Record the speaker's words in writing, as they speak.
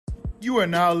You are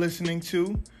now listening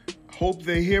to Hope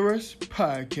They Hear Us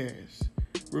podcast.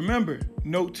 Remember,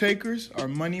 note takers are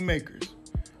money makers.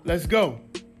 Let's go.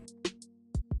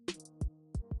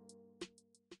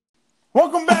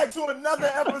 Welcome back to another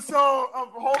episode of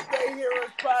Hope They Hear Us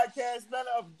podcast. Man,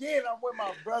 again, I'm with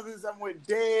my brothers. I'm with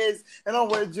Dez and I'm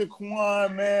with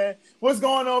Jaquan, man. What's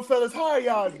going on, fellas? How are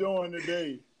y'all doing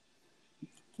today?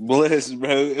 Blessed,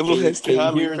 bro. Blessed. Can you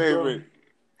Highly hear us, favorite.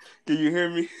 Can you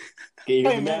hear me? Can you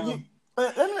hear Hey, me man, now?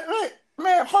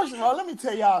 Man, first of all, let me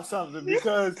tell y'all something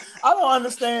because I don't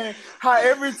understand how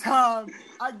every time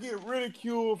I get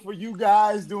ridiculed for you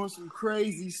guys doing some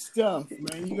crazy stuff,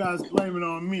 man. You guys blame it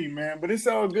on me, man. But it's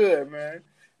all good, man.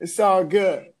 It's all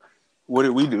good. What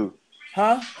did we do?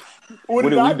 Huh? What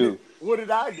did we do? What did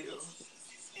I do?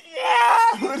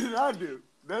 Yeah, what did I do?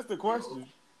 That's the question.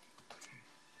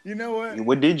 You know what?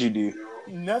 What did you do?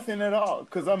 Nothing at all,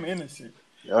 because I'm innocent.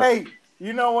 Yeah. Hey,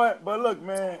 you know what? But look,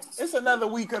 man, it's another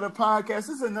week of the podcast.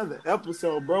 It's another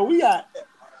episode, bro. We got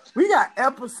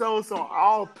episodes on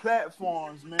all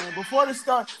platforms, man. Before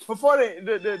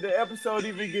the episode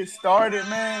even gets started,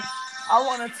 man, I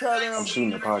want to tell them. I'm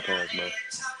shooting a podcast, bro.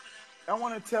 I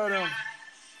want to tell them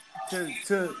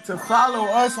to follow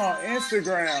us on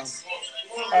Instagram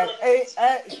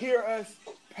at Hear Us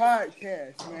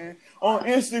Podcast, man. On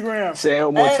Instagram. Say it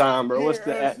one more time, bro. What's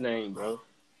the at name, bro?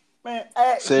 Man,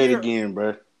 Say it again,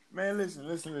 bro. Man, listen.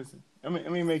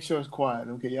 Let me make sure it's quiet.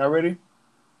 Okay, y'all ready?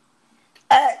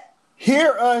 At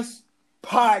Hear Us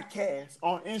Podcast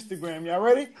on Instagram. Y'all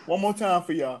ready? One more time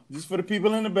for y'all. Just for the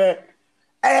people in the back.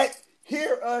 At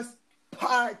Hear Us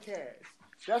Podcast.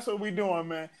 That's what we doing,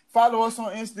 man. Follow us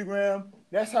on Instagram.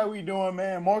 That's how we doing,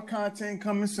 man. More content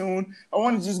coming soon. I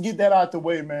want to just get that out the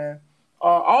way, man.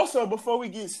 Also, before we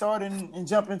get started and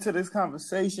jump into this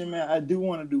conversation, man, I do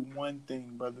want to do one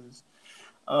thing, brothers.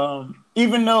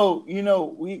 Even though, you know,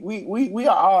 we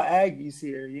are all Aggies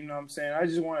here, you know what I'm saying? I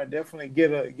just want to definitely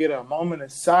get a moment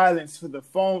of silence for the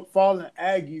fallen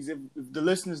Aggies. If the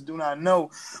listeners do not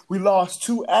know, we lost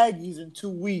 2 Aggies in 2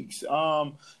 weeks.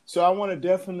 So I want to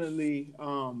definitely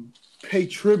pay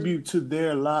tribute to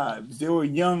their lives. They were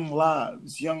young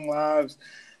lives.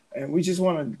 And we just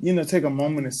want to, you know, take a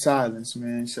moment of silence,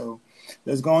 man. So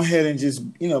let's go ahead and just,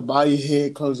 you know, bow your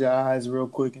head, close your eyes real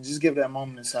quick, and just give that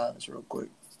moment of silence real quick.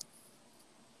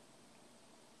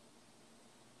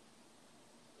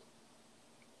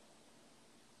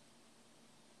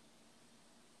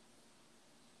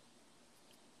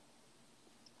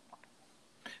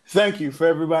 Thank you for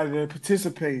everybody that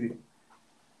participated.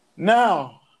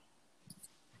 Now,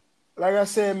 like I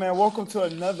said, man, welcome to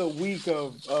another week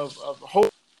of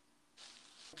Hope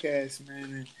Podcast, man.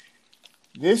 And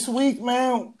this week,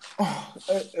 man,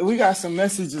 we got some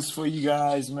messages for you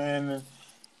guys, man. And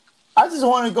I just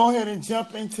want to go ahead and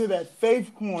jump into that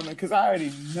faith corner because I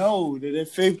already know that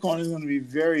faith corner is going to be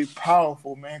very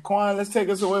powerful, man. Quan, let's take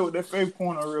us away with that faith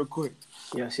corner real quick.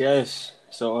 Yes.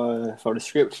 So for the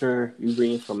scripture, we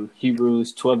read from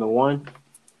Hebrews 12:1.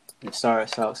 It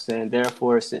starts out saying,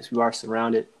 "Therefore, since we are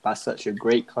surrounded by such a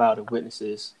great cloud of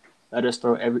witnesses, let us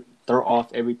throw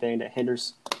off everything that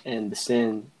hinders and the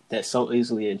sin that so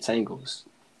easily entangles,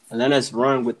 and let us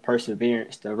run with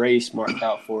perseverance the race marked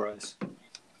out for us."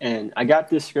 And I got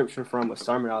this scripture from a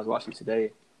sermon I was watching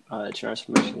today at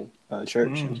Transformation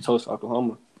Church in Tulsa,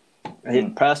 Oklahoma. And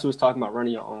the pastor was talking about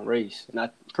running your own race, and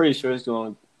I'm pretty sure it's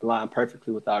going to line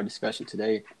perfectly with our discussion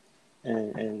today.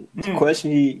 And the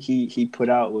question he put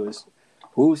out was,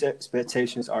 whose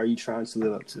expectations are you trying to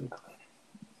live up to?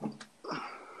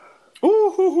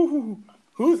 Ooh,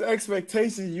 whose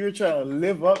expectations you're trying to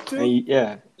live up to?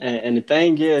 And the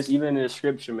thing is, even in the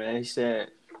scripture, man, he said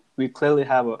we clearly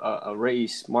have a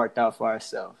race marked out for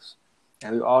ourselves,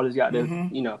 and we always got to,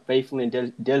 you know, faithfully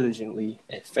and diligently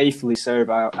and faithfully serve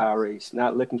our race,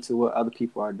 not looking to what other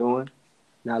people are doing,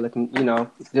 not looking, you know,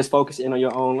 just focus in on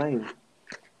your own lane.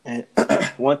 And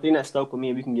one thing that stuck with me,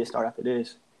 and we can get started after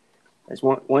this, is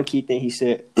one key thing he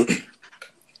said: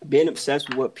 being obsessed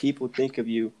with what people think of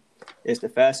you is the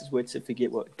fastest way to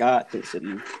forget what God thinks of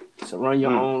you. So run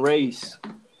your own race.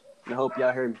 I hope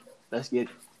y'all heard me. Let's get it.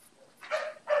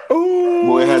 Ooh.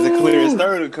 Boy, it has to clear his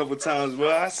third a couple times,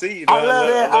 bro. I see you. I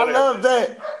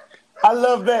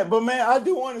love that. But man, I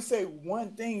do want to say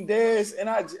one thing, Dez, and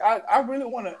I really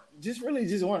want to just want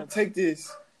to take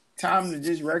this time to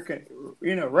just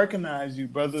recognize you,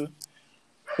 brother.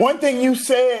 One thing you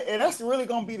said, and that's really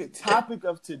going to be the topic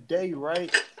of today, right?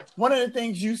 One of the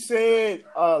things you said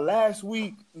last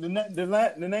week, the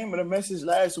name of the message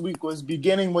last week was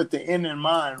beginning with the end in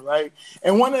mind, right?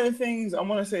 And one of the things I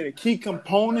want to say, the key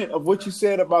component of what you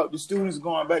said about the students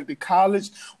going back to college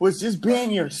was just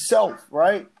being yourself,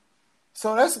 right?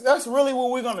 So that's really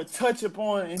what we're gonna touch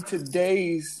upon in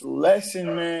today's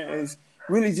lesson, man. Is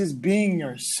really just being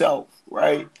yourself,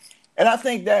 right? And I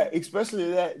think that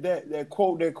especially that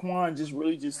quote that Quan just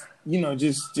really just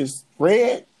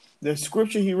read, the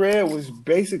scripture he read was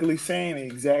basically saying the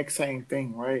exact same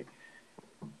thing, right?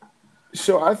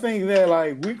 So I think that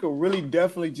like we could really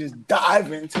definitely just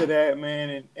dive into that,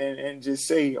 man, and just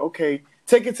say, okay,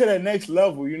 take it to that next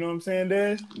level. You know what I'm saying,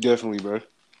 Des? Definitely, bro.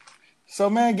 So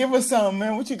man, give us something,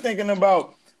 man. What you thinking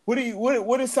about? What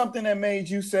is something that made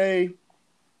you say,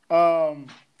 I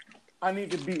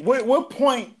need to be what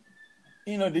point,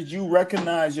 did you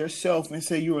recognize yourself and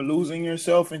say you were losing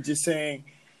yourself and just saying,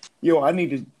 yo, I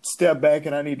need to step back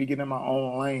and I need to get in my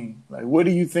own lane? Like, what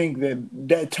do you think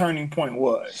that turning point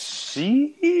was?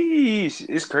 Sheesh.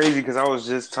 It's crazy because I was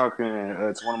just talking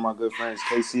to one of my good friends,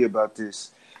 KC, about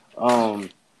this.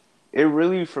 It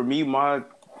really, for me, my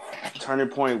turning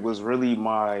point was really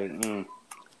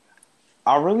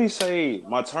I really say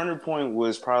my turning point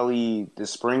was probably the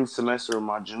spring semester of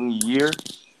my junior year,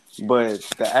 but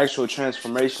the actual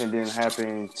transformation didn't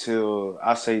happen till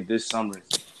I say this summer.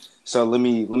 So let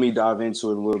me dive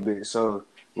into it a little bit. So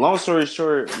long story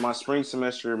short, my spring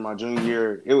semester, my junior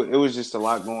year, it was just a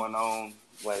lot going on.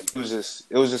 Like it was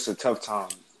just a tough time,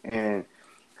 and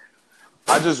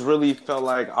I just really felt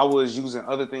like I was using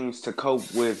other things to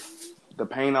cope with the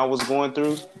pain I was going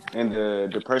through and the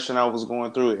depression I was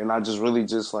going through, and I just really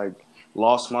just like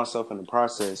lost myself in the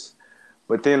process.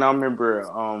 But then I remember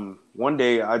one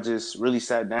day I just really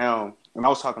sat down, and I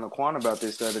was talking to Quan about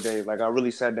this the other day. Like I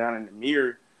really sat down in the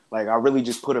mirror, like I really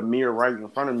just put a mirror right in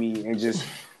front of me and just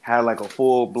had like a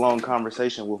full blown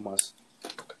conversation with myself.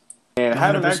 And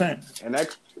having that, 100%. and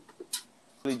that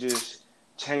really just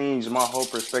changed my whole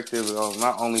perspective of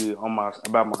not only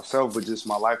about myself but just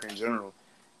my life in general.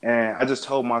 And I just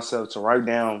told myself to write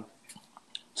down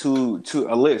to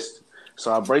a list.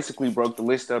 So I basically broke the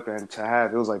list up and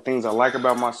it was like things I like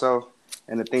about myself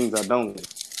and the things I don't like.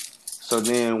 So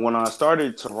then when I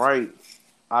started to write,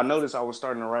 I noticed I was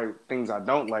starting to write things I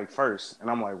don't like first, and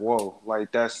I'm like, whoa,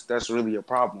 like that's really a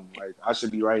problem. Like I should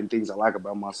be writing things I like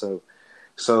about myself.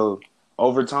 So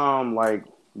over time, like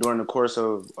during the course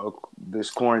of this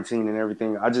quarantine and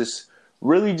everything, I just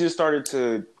really just started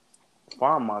to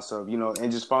find myself,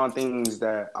 and just find things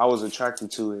that I was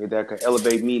attracted to that could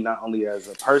elevate me not only as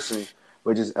a person,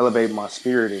 but just elevate my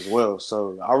spirit as well.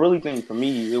 So I really think for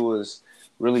me, it was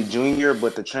really junior,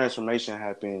 but the transformation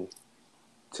happened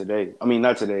today. I mean,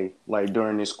 not today, like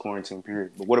during this quarantine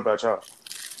period. But what about y'all?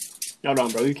 Hold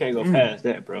on, bro. You can't go past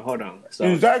that, bro. Hold on. So,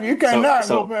 Exactly. You cannot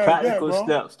so go past that, practical bro.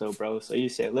 steps, though, bro. So you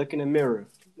said look in the mirror.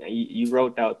 Now you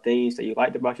wrote out things that you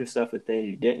liked about yourself and things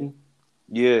you didn't.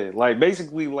 Yeah, like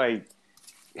basically, like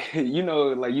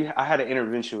I had an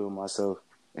intervention with myself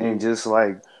and just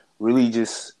like really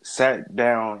just sat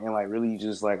down and like really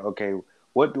just like, okay,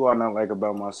 what do I not like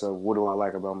about myself? What do I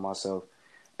like about myself?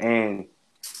 And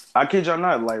I kid y'all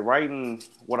not, like writing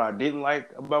what I didn't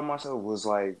like about myself was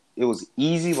like it was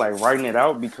easy, like writing it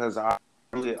out because I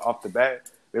really off the bat,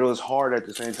 but it was hard at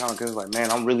the same time because like,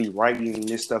 man, I'm really writing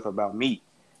this stuff about me.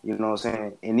 You know what I'm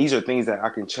saying? And these are things that I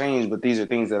can change, but these are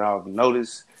things that I've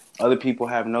noticed, other people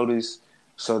have noticed.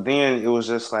 So then it was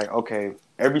just like, okay,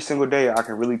 every single day I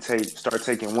can really start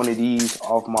taking one of these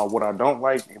off my what I don't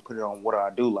like and put it on what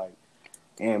I do like.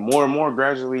 And more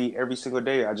gradually, every single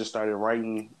day, I just started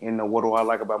writing in the what do I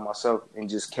like about myself and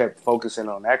just kept focusing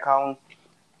on that column.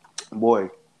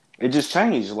 Boy, it just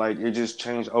changed. Like, it just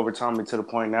changed over time and to the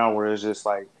point now where it's just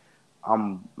like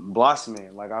I'm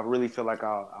blossoming. Like, I really feel like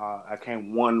I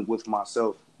came one with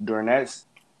myself during that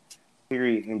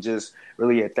period and just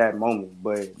really at that moment.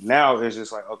 But now it's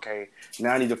just like, okay,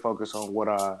 now I need to focus on what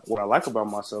I like about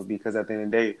myself because at the end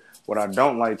of the day, what I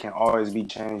don't like can always be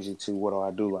changed into what I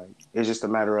do like. It's just a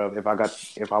matter of if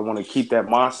I want to keep that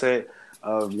mindset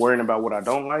of worrying about what I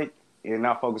don't like and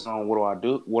not focus on what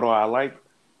do I like,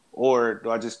 or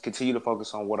do I just continue to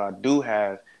focus on what I do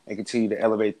have and continue to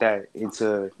elevate that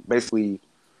into basically,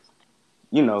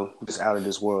 just out of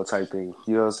this world type thing.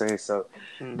 You know what I'm saying? So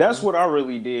that's what I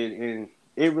really did, and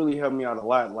it really helped me out a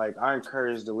lot. Like I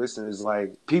encourage the listeners,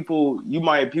 like people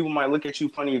might look at you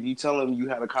funny if you tell them you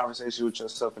had a conversation with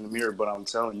yourself in the mirror, but I'm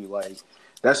telling you, like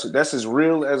that's as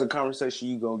real as a conversation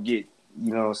you gonna get.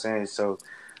 You know what I'm saying? So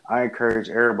I encourage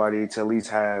everybody to at least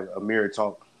have a mirror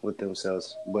talk with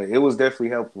themselves. But it was definitely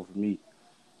helpful for me.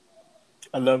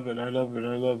 I love it. I love it.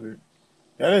 I love it.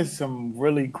 That is some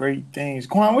really great things.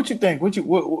 Quan, what you think? What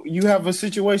you have a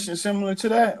situation similar to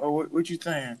that, or what you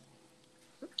think?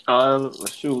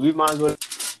 Shoot, we might as well.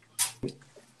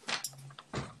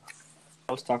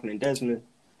 I was talking to Desmond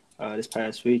this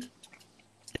past week.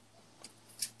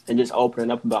 and just opening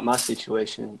up about my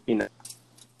situation, you know.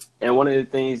 And one of the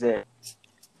things that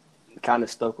kind of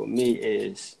stuck with me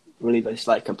is really just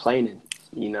like complaining,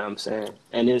 you know what I'm saying?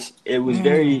 And it was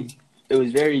very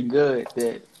good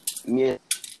that me and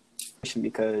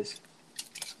because,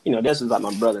 you know, this was like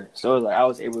my brother. So it was like I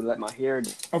was able to let my hair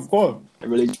down. Of course.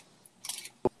 Really,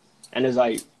 and it's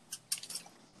like,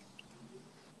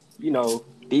 you know,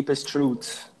 deepest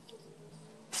truths,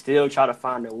 still try to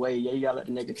find a way. Yeah, you gotta let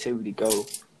the negativity go.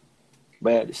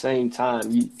 But at the same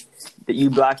time, you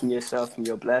blocking yourself from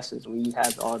your blessings when you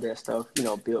have all that stuff, you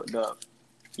know, built up,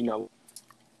 you know,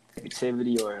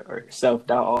 negativity or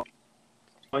self-doubt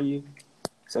on you.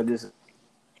 So this,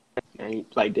 and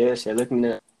like Dad said, looking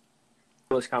at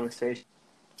those conversations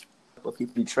with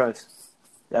people you trust,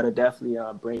 that'll definitely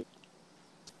bring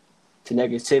to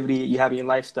negativity you have in your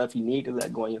life, stuff you need to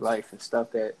let go in your life, and stuff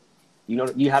that you know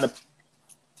you had to.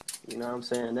 You know what I'm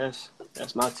saying? That's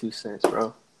my 2 cents,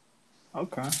 bro.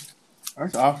 Okay,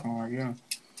 that's awesome, right? Yeah.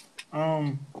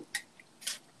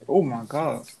 Oh my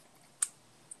God,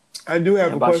 I do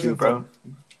have a question, you, bro.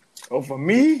 For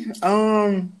me,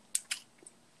 I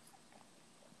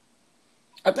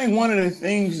think one of the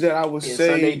things that I would say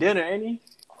Sunday dinner, ain't he?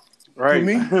 Right. For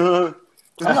me,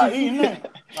 I'm not eating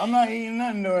nothing. I'm not eating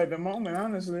nothing though at the moment.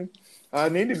 Honestly, I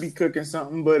need to be cooking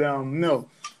something, but no.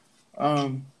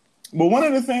 But one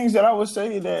of the things that I would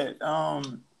say that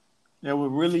that were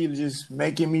really just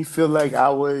making me feel like I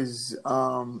was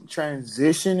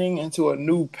transitioning into a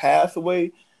new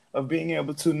pathway of being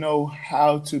able to know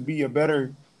how to be a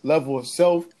better level of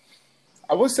self.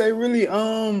 I would say really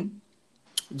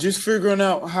just figuring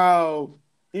out how,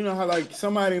 you know, how like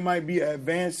somebody might be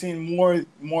advancing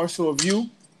more so of you.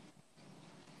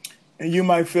 And you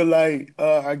might feel like,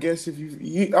 I guess if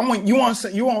you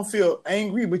won't feel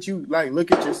angry, but you like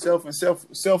look at yourself and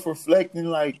self reflecting,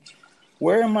 like,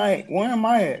 where am I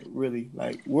at really?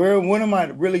 Like, what am I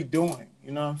really doing?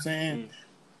 You know what I'm saying?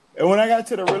 And when I got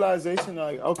to the realization,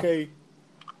 like, okay,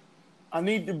 I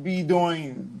need to be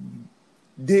doing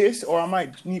this, or I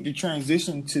might need to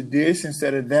transition to this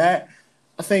instead of that.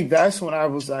 I think that's when I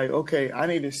was like, okay, I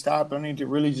need to stop. I need to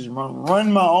really just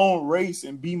run my own race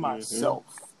and be myself.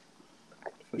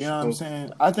 You know what I'm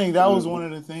saying? I think that was one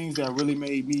of the things that really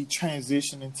made me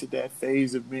transition into that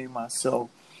phase of being myself.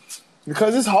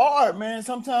 Because it's hard, man.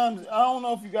 Sometimes, I don't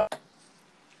know if you got...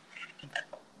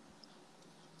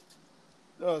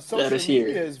 social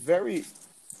media is very...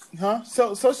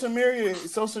 social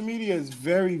media is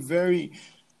very, very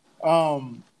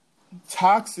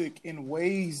toxic in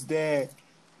ways that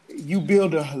you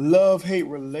build a love-hate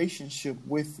relationship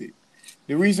with it.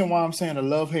 The reason why I'm saying a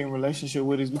love-hate relationship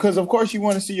with it is because, of course, you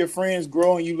want to see your friends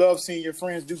grow and you love seeing your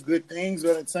friends do good things,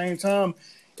 but at the same time,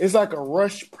 it's like a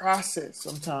rush process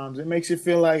sometimes. It makes you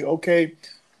feel like, okay,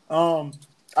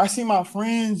 I see my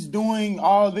friends doing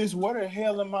all this. What the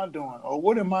hell am I doing? Or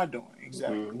what am I doing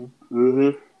exactly?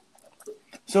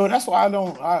 So that's why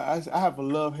I have a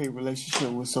love-hate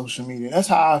relationship with social media. That's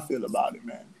how I feel about it,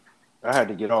 man. I had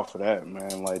to get off of that,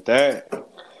 man. Like that.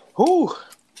 Whew.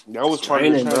 That was part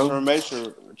of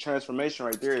the transformation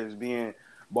right there, is being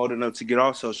bold enough to get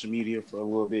off social media for a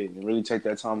little bit and really take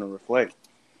that time to reflect.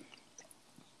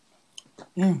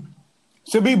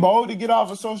 To be bold to get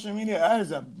off of social media, that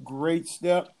is a great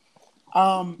step.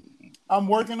 I'm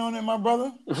working on it, my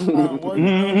brother. I'm working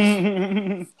on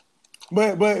it.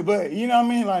 But you know what I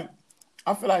mean? Like,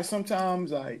 I feel like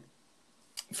sometimes, like,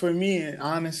 for me, and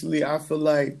honestly, I feel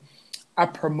like I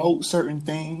promote certain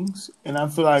things, and I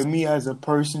feel like me as a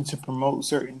person to promote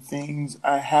certain things,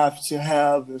 I have to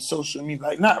have the social media.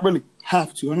 Like, not really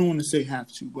have to. I don't want to say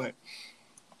have to, but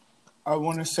I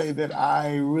want to say that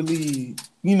I really,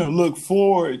 you know, look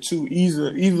forward to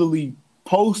easily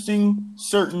posting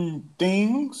certain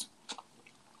things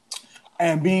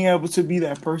and being able to be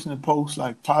that person to post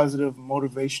like positive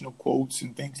motivational quotes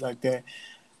and things like that.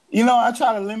 You know, I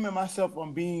try to limit myself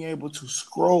on being able to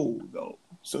scroll though.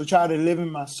 So try to live in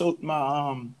my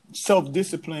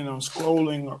self-discipline on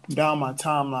scrolling down my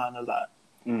timeline a lot.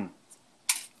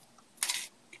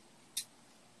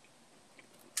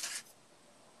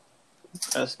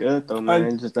 That's good though,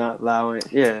 man. Just not allowing.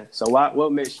 Yeah. So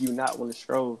what makes you not want to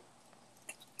scroll?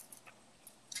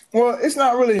 Well, it's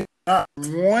not really not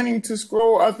wanting to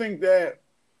scroll. I think that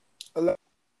a lot of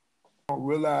people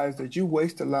realize that you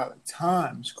waste a lot of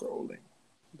time scrolling.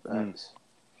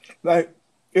 Like,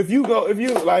 if you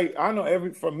like, I know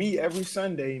every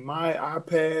Sunday, my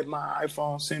iPad, my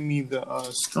iPhone send me the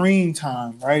screen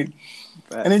time, right?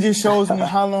 And it just shows me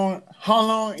how long,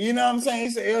 you know what I'm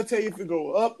saying? It'll tell you if you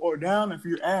go up or down, if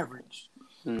you're average,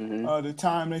 the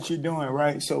time that you're doing,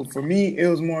 right? So for me, it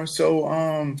was more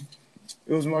so,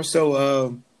 It was more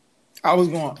so I was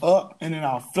going up and then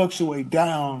I'll fluctuate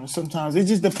down. Sometimes it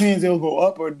just depends. It'll go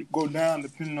up or go down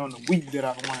depending on the week that I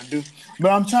want to do.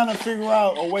 But I'm trying to figure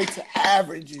out a way to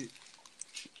average it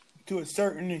to a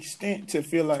certain extent to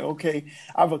feel like, okay,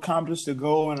 I've accomplished the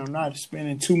goal and I'm not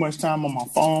spending too much time on my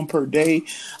phone per day.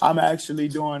 I'm actually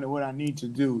doing what I need to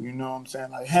do. You know what I'm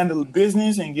saying? Like handle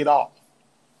business and get off.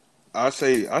 I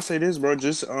say this, bro.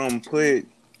 Just put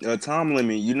a time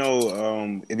limit. You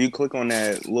know, if you click on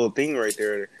that little thing right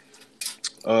there,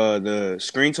 the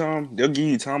screen time, they'll give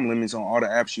you time limits on all the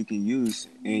apps you can use,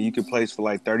 and you can place for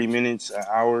like 30 minutes, an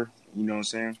hour. You know what I'm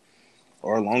saying,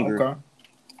 or longer. Okay.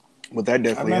 But that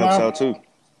definitely helps out too.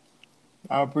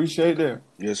 I appreciate that.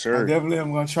 Yes, I sir. definitely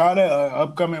am gonna try that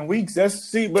upcoming weeks.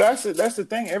 That's the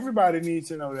thing. Everybody needs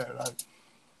to know that. Like,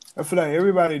 I feel like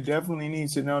everybody definitely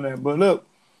needs to know that. But look,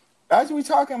 as we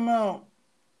talking about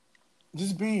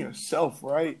just being yourself,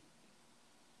 right?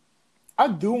 I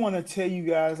do want to tell you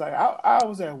guys, like, I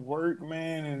was at work,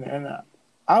 man, and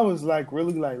I was like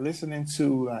really like listening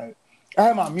to like I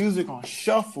had my music on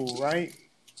shuffle, right?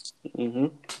 Mm-hmm.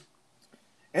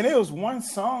 And it was one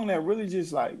song that really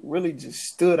just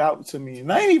stood out to me.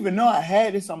 And I didn't even know I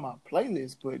had this on my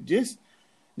playlist, but just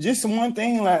one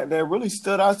thing like that really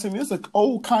stood out to me. It's an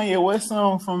old Kanye West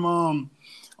song from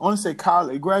I want to say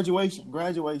college,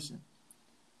 graduation.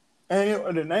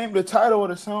 And the title of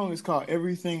the song is called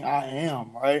Everything I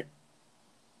Am, right?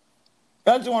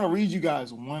 I just want to read you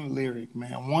guys one lyric,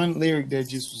 man. One lyric that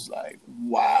just was like,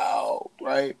 wow,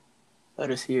 right?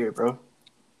 Let us hear it, bro.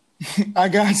 I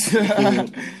got you.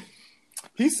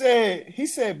 He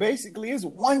said basically it's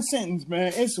one sentence,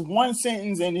 man. It's one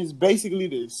sentence and it's basically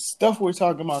the stuff we're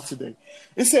talking about today.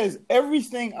 It says,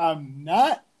 everything I'm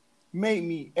not made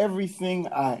me everything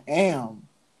I am.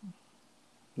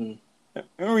 Let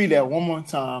me read that one more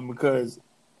time because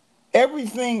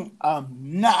everything I'm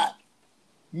not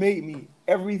made me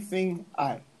everything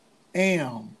I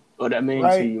am. What that means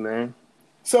right? to you, man?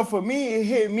 So for me, it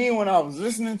hit me when I was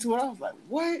listening to it. I was like,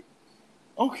 what?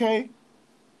 Okay.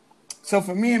 So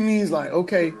for me, it means like,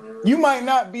 okay, you might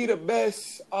not be the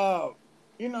best,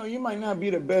 you might not be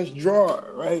the best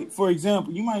drawer, right? For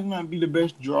example, you might not be the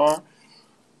best drawer.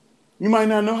 You might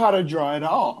not know how to draw at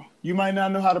all. You might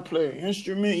not know how to play an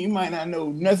instrument. You might not know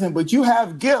nothing, but you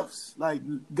have gifts. Like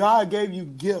God gave you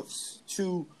gifts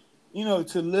to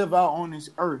live out on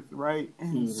this earth, right?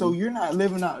 And so you're not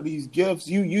living out these gifts.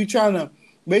 You trying to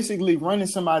basically run in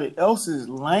somebody else's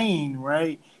lane,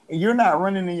 right? And you're not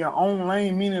running in your own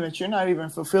lane, meaning that you're not even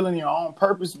fulfilling your own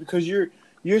purpose because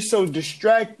you're so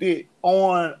distracted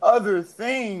on other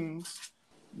things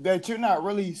that you're not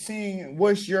really seeing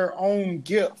what's your own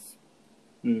gift.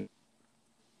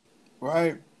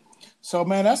 Right? So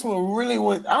man, that's what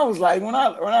I was like when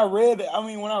I read it. I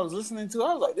mean, when I was listening to it,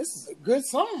 I was like, this is a good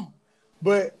song.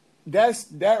 But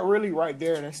that really right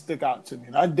there that stuck out to me.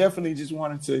 And I definitely just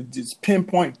wanted to just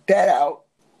pinpoint that out.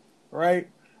 Right?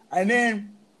 And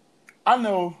then I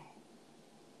know,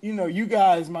 you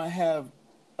guys might have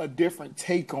a different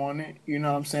take on it. You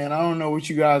know what I'm saying? I don't know what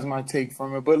you guys might take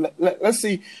from it, but let's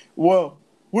see. Well,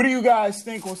 what do you guys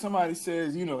think when somebody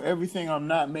says, everything I'm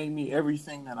not made me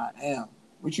everything that I am?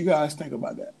 What you guys think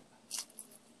about that?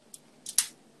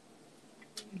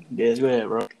 Yeah, go ahead,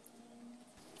 bro.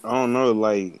 I don't know.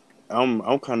 Like, I'm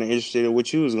kind of interested in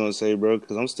what you was gonna say, bro,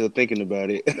 because I'm still thinking about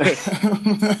it.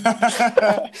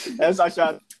 That's our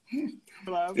shot.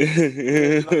 Well,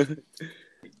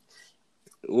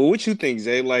 what you think,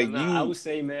 Zay? Like, I would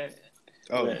say, man.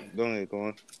 Oh, go ahead, go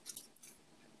on.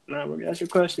 Nah, bro, that's your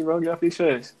question, bro. Get off these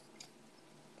shoes.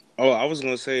 Oh, I was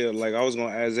gonna say, like, I was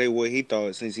gonna ask Zay what he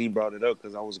thought since he brought it up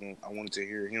because I wanted to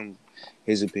hear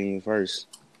his opinion first.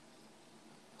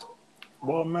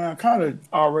 Well, man, I kind of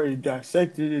already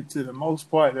dissected it to the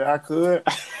most part that I could.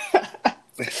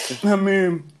 I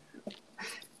mean,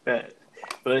 but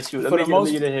let's shoot. Let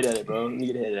me get ahead at it, bro. Let me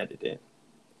get ahead at it then.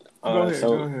 Go ahead,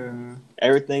 man.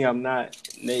 Everything I'm not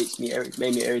made me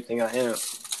everything I am.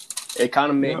 It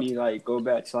kind of made me like go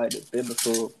back to like the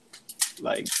biblical,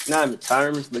 like not in the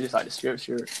terms, but just like the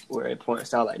scripture where it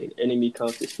points out like the enemy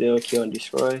comes to steal, kill, and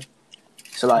destroy.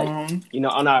 So like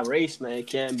on our race, man, it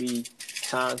can be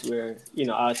times where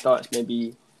our thoughts may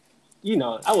be,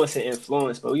 I wouldn't say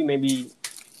influenced, but we may be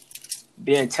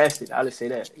being tested. I would say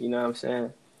that. You know what I'm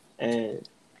saying? And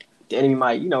the enemy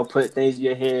might, put things in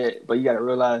your head, but you got to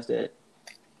realize that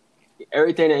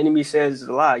everything the enemy says is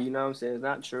a lie. You know what I'm saying? It's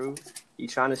not true.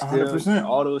 He's trying to steal 100%.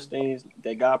 All those things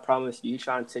that God promised you. He's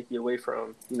trying to take you away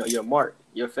from, your mark,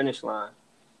 your finish line.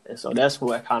 And so that's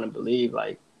what I kind of believe.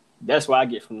 Like, that's what I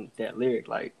get from that lyric.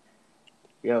 Like,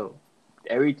 yo,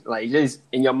 just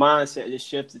in your mindset, just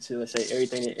shifted to, let's say,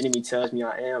 everything the enemy tells me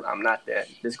I am, I'm not that.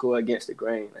 Just go against the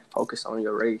grain. Like, focus on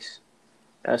your race.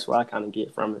 That's what I kind of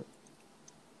get from it.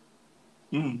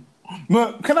 Mm.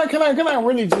 But can I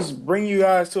really just bring you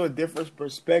guys to a different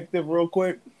perspective real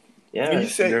quick? Yeah.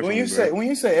 When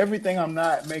you say everything I'm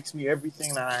not makes me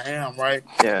everything that I am, right?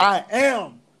 Yeah. I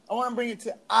am. I want to bring it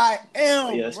to I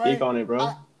am. Yeah, speak right? on it,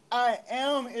 bro. I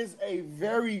am is a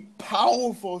very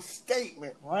powerful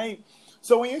statement, right?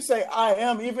 So when you say I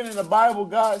am, even in the Bible,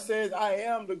 God says I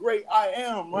am the great I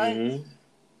am, right? Mm-hmm.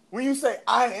 When you say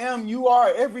I am, you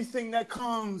are everything that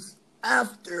comes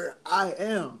after I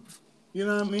am. You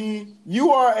know what I mean?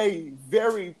 You are a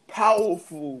very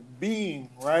powerful being,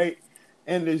 right?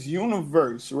 In this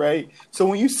universe, right? So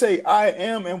when you say I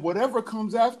am and whatever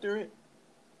comes after it,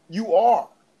 you are.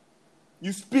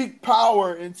 You speak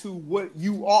power into what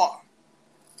you are.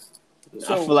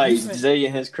 So, I feel like Zay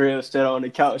in his crib still on the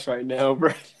couch right now,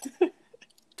 bro.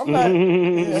 I'm not.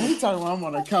 Yeah, he talking about I'm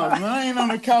on the couch, man. I ain't on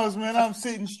the couch, man. I'm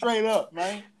sitting straight up,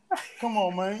 man. Come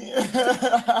on, man.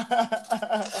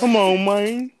 Come on,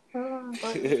 man.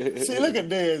 See, look at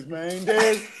Dez, man.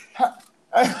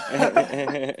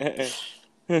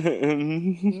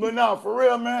 But no, for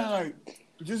real, man. Like,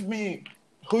 just being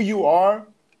who you are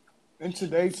in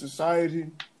today's society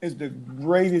is the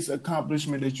greatest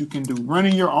accomplishment that you can do.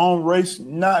 Running your own race,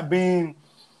 not being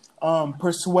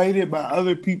persuaded by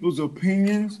other people's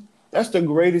opinions. That's the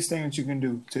greatest thing that you can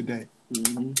do today.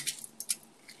 Mm-hmm.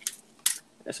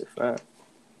 That's a fact.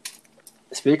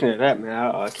 Speaking of that, man,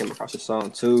 I came across a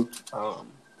song too.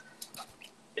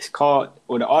 It's called,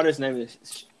 the artist's name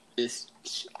is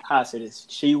how I say this,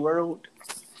 She World,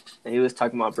 and he was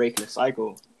talking about breaking the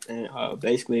cycle, and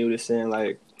basically he was saying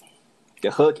like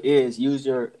the hook is use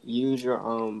your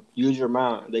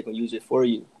mind. They can use it for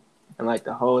you, and like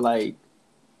the whole like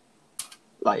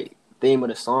theme of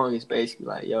the song is basically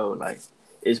like, yo, like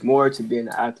it's more to being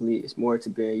an athlete, it's more to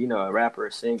being, a rapper,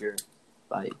 a singer.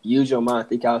 Like, use your mind,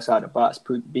 think outside the box,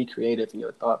 be creative in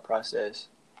your thought process,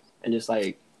 and just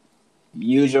like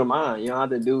use your mind. You don't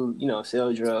have to do,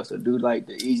 sell drugs or do like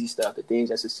the easy stuff, the things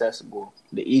that's accessible,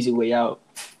 the easy way out.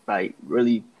 Like,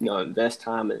 really, invest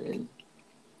time and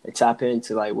tap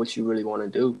into like what you really want to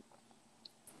do.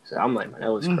 So I'm like, man,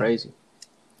 that was crazy.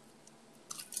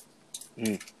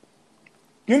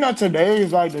 Today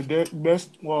is like the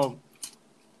best. Well,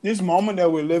 this moment that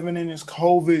we're living in, this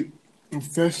COVID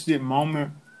infested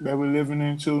moment that we're living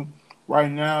into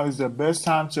right now, is the best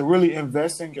time to really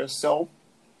invest in yourself.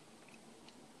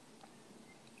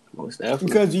 Most definitely.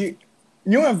 Because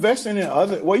you're investing in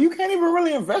other. Well, you can't even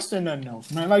really invest in nothing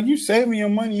else, man. Like, you saving your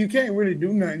money, you can't really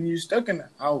do nothing. You're stuck in the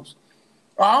house.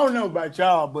 I don't know about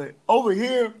y'all, but over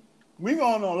here we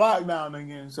going on lockdown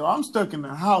again, so I'm stuck in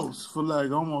the house for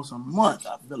like almost a month.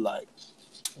 I feel like.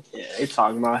 Yeah, they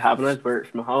talking about having us work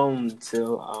from home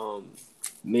until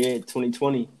mid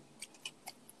 2020.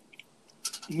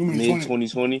 Mid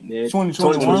 2020? Mid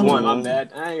 2021. I'm bad.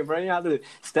 Dang, bro, you have to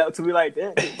step to me like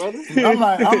that, brother. I'm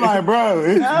like, bro,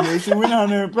 we're down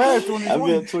there past 2020. I've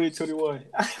been 2021.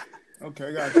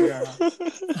 Okay, got you.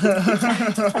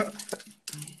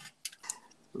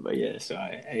 But yeah, so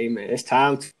hey man, it's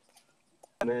time to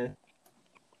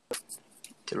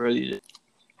really just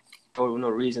no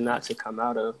reason not to come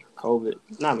out of COVID.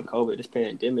 Not even COVID, this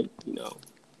pandemic,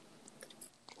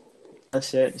 I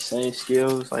said the same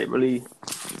skills, like really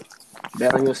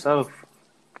bet on yourself.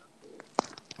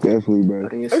 Definitely, bro.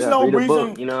 Bet on yourself. No read a reason,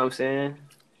 book, you know what I'm saying?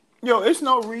 Yo, it's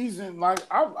no reason. Like,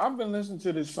 I've been listening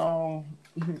to this song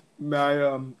by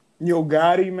Yo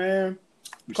Gotti, man.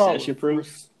 Recession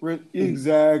proof.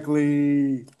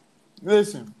 Exactly.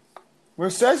 Listen,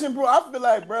 recession proof. I feel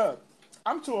like, bro,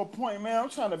 I'm to a point, man. I'm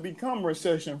trying to become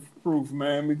recession proof,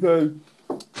 man. Because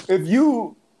if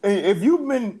you've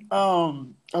been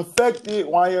affected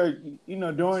while you're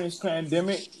during this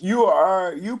pandemic,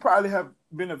 you probably have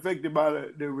been affected by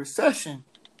the recession.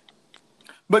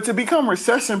 But to become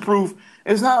recession proof,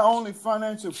 it's not only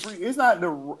financial free. It's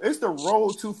the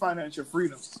road to financial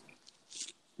freedom.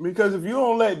 Because if you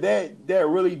don't let that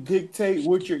really dictate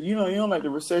what you don't let the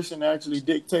recession actually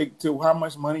dictate to how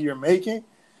much money you're making,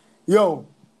 yo,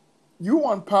 you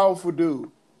one powerful dude.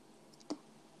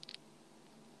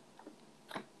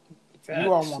 Facts.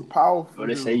 You are one powerful. Or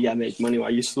they say you gotta make money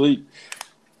while you sleep.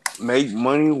 Make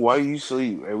money while you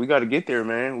sleep. Hey, we gotta get there,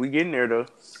 man. We getting there though.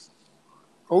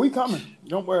 Oh, we coming.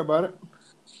 Don't worry about it.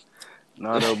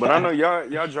 No, but I know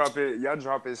y'all drop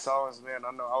it songs, man.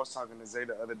 I know I was talking to Zay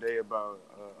the other day about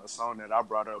a song that I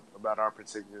brought up about our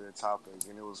particular topic,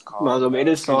 and it was called. Might as well make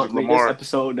this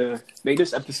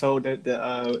episode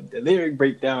the lyric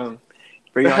breakdown.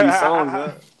 Bring all these songs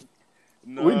up.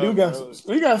 No, bro.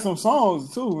 we got some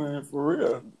songs too, man, for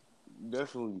real.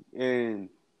 Definitely. And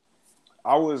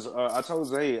I told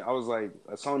Zay, I was like,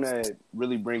 a song that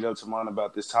really bring up to mind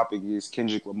about this topic is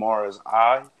Kendrick Lamar's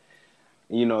I.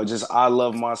 Just I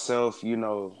love myself,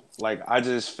 like I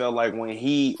just felt like when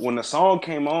the song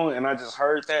came on and I just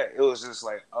heard that, it was just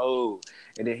like, oh,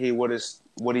 and then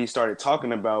what he started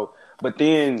talking about. But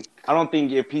then I don't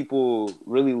think if people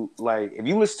really like, if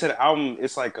you listen to the album,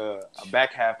 it's like a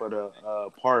back half of the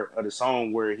part of the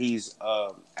song where he's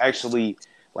actually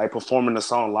like performing the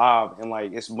song live, and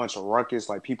like it's a bunch of ruckus,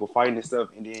 like people fighting and stuff,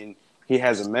 and then he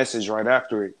has a message right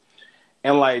after it.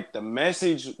 And like the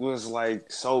message was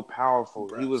like so powerful.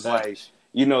 He was like,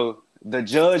 the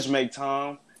judge make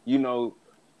time,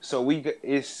 so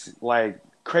it's like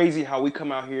crazy how we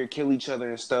come out here, kill each other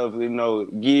and stuff,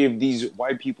 give these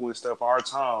white people and stuff our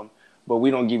time, but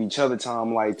we don't give each other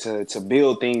time, like to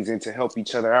build things and to help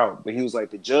each other out. But he was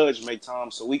like, the judge make time,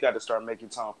 so we got to start making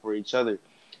time for each other.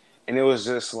 And it was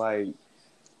just like,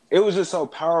 it was just so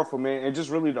powerful, man. And just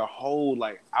really the whole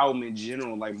like album in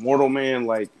general, like Mortal Man,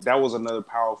 like that was another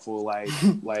powerful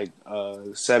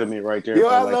sediment right there. Yo, bro.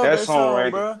 I Like love that song,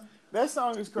 right bro. That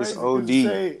song is crazy. It's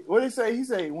OD. What did he say? He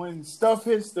say, when stuff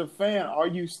hits the fan, are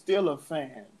you still a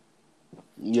fan?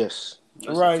 Yes.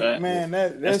 That's right, man.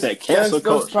 That's that cancel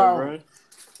culture, bro.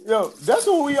 Yo, that's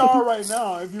what we are right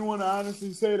now, if you want to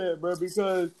honestly say that, bro,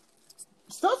 because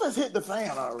stuff has hit the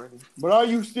fan already. But are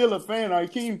you still a fan?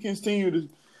 Can you continue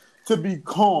to be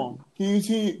calm? Can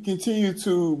you continue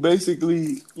to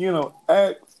basically,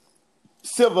 act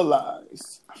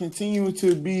civilized? Continue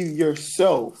to be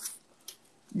yourself,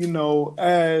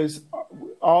 as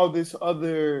all this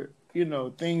other,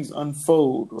 things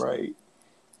unfold, right?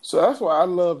 So that's why I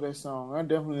love that song. I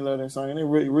definitely love that song. And it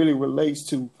really, really relates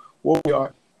to what we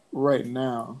are right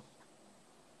now.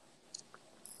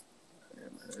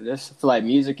 I just feel like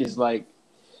music is like,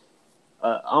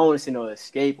 I don't want to say no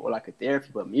escape or like a therapy,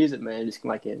 but music, man, just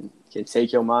can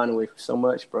take your mind away from so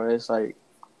much, bro. It's like,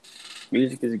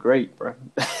 music is great, bro.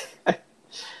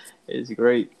 It's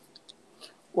great.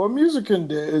 Well, music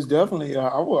is definitely,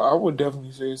 I would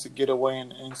definitely say it's a getaway,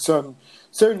 and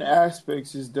certain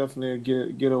aspects is definitely a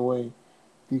getaway,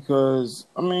 because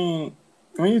I mean,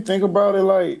 when you think about it,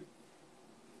 like,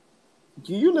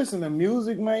 you listen to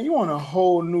music, man, you on a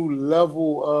whole new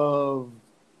level of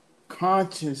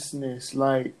consciousness.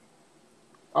 Like,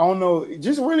 I don't know,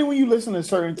 just really when you listen to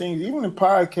certain things, even in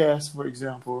podcasts, for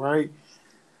example, right?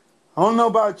 I don't know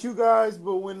about you guys,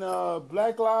 but when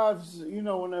Black Lives, when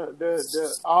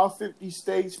the all 50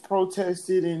 states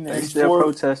protested and they still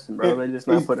protesting, bro. They just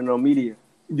not putting on media.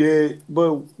 Yeah,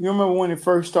 but you remember when it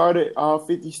first started, all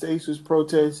 50 states was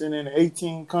protesting in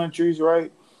 18 countries, right?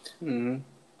 Mm-hmm.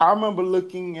 I remember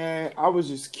I was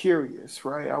just curious,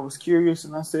 right? I was curious,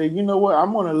 and I said, you know what?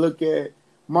 I'm going to look at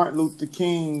Martin Luther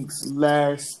King's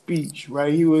last speech,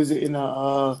 right? He was in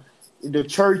the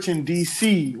church in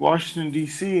D.C., Washington,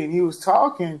 D.C., and he was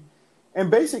talking,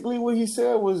 and basically what he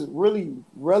said was really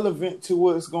relevant to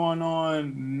what's going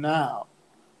on now.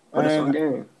 Put us on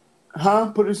game.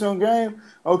 Put us on game?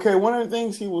 Okay, one of the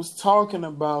things he was talking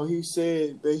about, he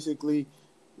said basically,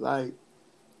 like,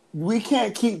 we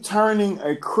can't keep turning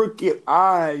a crooked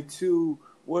eye to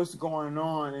what's going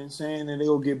on and saying that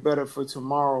it'll get better for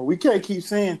tomorrow. We can't keep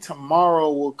saying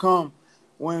tomorrow will come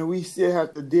when we still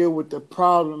have to deal with the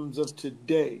problems of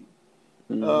today.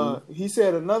 Mm-hmm. He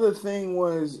said another thing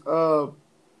was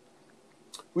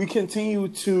we continue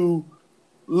to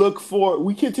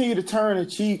we continue to turn a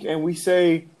cheek, and we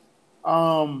say,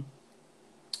 what's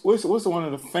one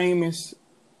of the famous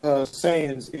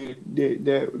sayings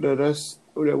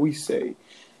that we say?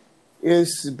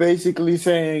 It's basically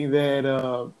saying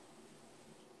that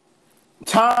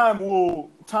time will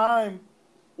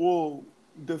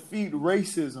defeat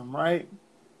racism, right?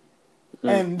 Mm-hmm.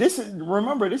 And this is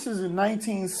in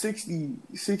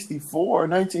 1964,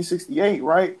 1968,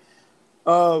 right?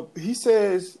 He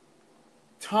says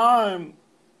time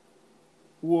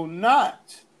will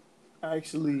not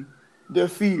actually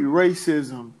defeat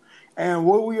racism. And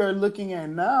what we are looking at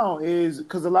now is,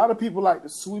 because a lot of people like to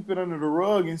sweep it under the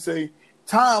rug and say,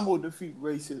 time will defeat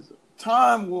racism.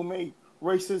 Time will make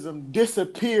racism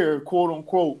disappear, quote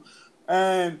unquote.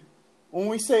 And when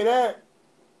we say that,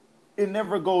 it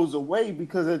never goes away,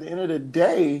 because at the end of the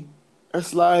day,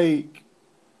 it's like,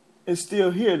 it's still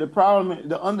here. The problem,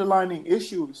 the underlying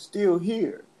issue is still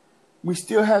here. We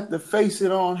still have to face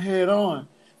it on head on.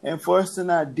 And for us to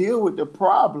not deal with the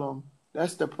problem,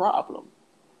 that's the problem.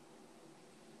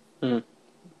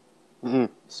 Mm-hmm.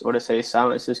 So what they say,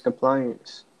 silence is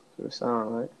compliance. That's what it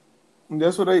sound, right?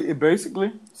 That's what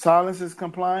basically, silence is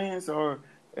compliance, or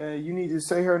you need to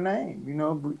say her name. You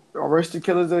know, arrest the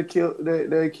killers that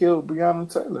killed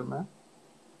Breonna Taylor, man.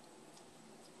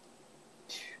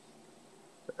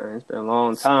 It's been a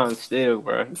long time still,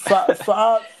 bro.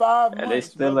 Five And they months,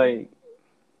 still brother. like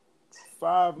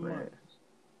 5 man. months.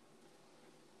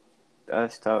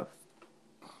 That's tough.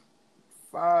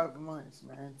 5 months,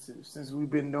 man. Since we've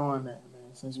been doing that,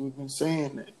 man. Since we've been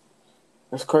saying that.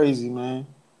 That's crazy, man.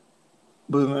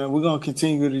 But man, we're gonna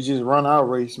continue to just run our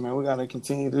race, man. We gotta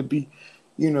continue to be,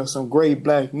 some great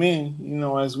black men,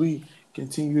 as we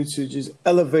continue to just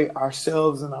elevate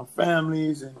ourselves and our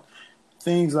families and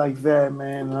things like that,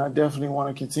 man. And I definitely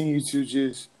want to continue to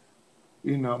just,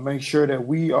 make sure that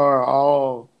we are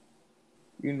all,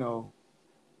 to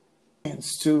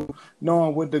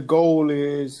knowing what the goal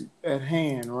is at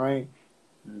hand, right?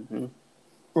 Mm-hmm.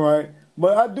 Right.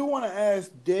 But I do want to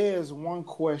ask Dez one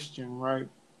question, right?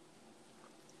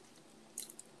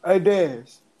 Hey,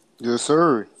 Dez. Yes,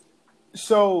 sir.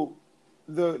 So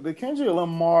the Kendrick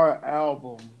Lamar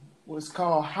album was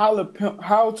called How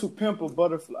to Pimp a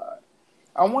Butterfly.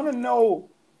 I want to know,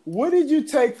 what did you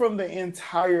take from the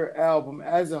entire album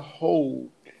as a whole,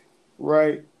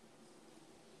 right?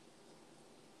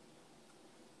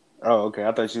 Oh, okay.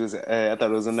 I thought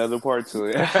it was another part to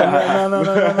it.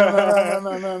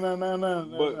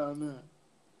 No.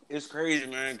 It's crazy,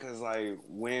 man, because like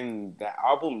when the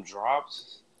album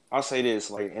drops, I'll say this,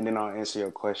 like, and then I'll answer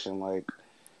your question. Like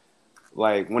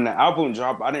when the album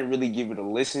dropped, I didn't really give it a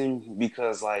listen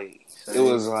because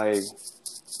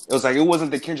it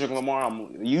wasn't the Kendrick Lamar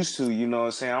I'm used to. You know what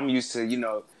I'm saying? I'm used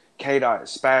to K Dot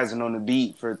spazzing on the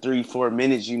beat for 3-4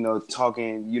 minutes.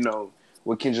 Talking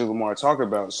what Kendrick Lamar talk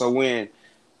about. So when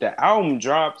the album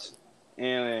dropped,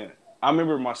 and I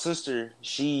remember my sister,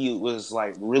 she was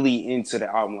like really into the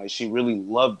album, like she really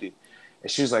loved it. And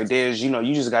she was like, Dez,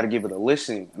 you just got to give it a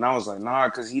listen. And I was like, nah,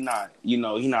 because he not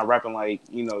rapping like,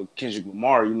 Kendrick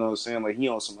Lamar, you know what I'm saying? Like, he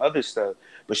on some other stuff.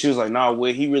 But she was like, nah,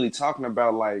 what he really talking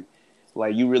about, like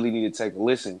you really need to take a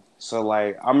listen. So,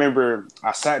 like, I remember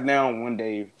I sat down one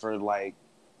day for, like,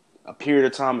 a period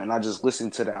of time, and I just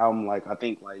listened to the album, like, I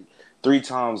think, like, 3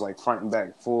 times, like, front and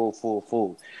back,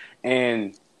 full.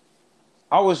 And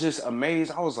I was just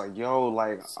amazed. I was like, yo,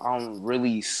 like, I don't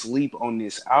really sleep on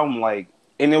this album, like,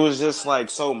 and it was just like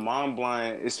so mind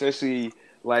blowing, especially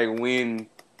when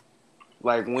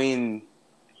the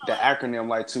acronym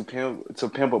like to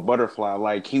pimp a butterfly,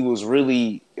 like it was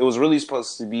really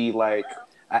supposed to be like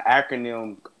an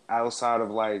acronym outside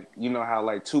of like how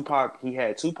like Tupac, he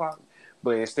had Tupac,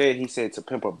 but instead he said to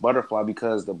pimp a butterfly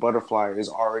because the butterfly is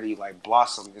already like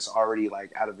blossom, it's already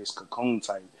like out of its cocoon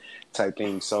type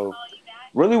thing. So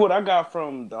really what I got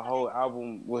from the whole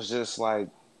album was just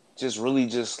really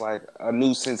just like a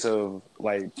new sense of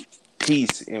like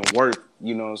peace and work,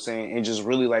 you know what I'm saying? And just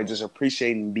really like just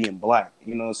appreciating being black,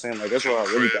 you know what I'm saying? Like that's what I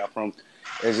really got from.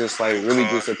 It's just like really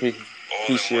just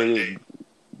appreciating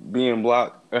being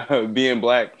black, being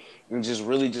black, and just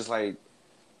really just like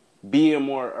being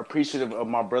more appreciative of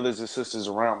my brothers and sisters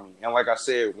around me. And like I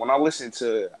said, when I listened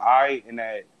to in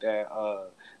that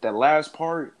last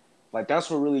part, like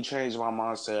that's what really changed my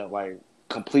mindset, like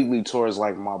completely towards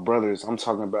like my brothers. I'm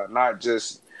talking about not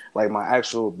just like my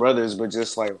actual brothers, but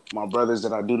just like my brothers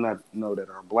that I do not know that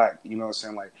are black. You know what I'm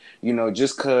saying? Like,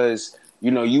 just cause,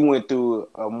 you went through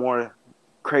a more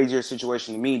crazier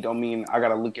situation than me don't mean I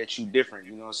gotta look at you different.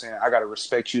 You know what I'm saying? I gotta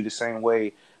respect you the same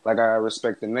way like I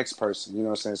respect the next person. You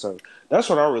know what I'm saying? So that's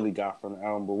what I really got from the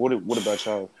album. But what about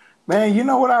y'all? Man, you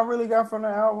know what I really got from the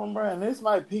album, bro? And this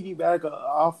might piggyback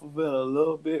off of it a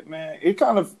little bit, man. It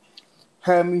kind of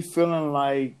had me feeling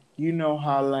like,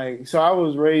 how like, so I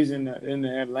was raised in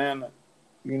Atlanta.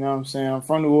 You know what I'm saying? I'm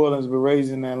from New Orleans, but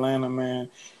raised in Atlanta, man.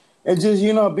 And just,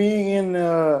 being in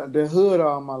the hood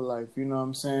all my life, you know what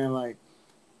I'm saying? Like,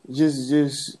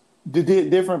 just the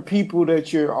different people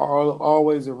that you're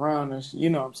always around us, you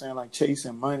know what I'm saying? Like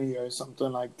chasing money or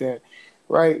something like that.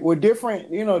 Right, with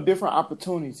different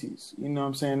opportunities. You know what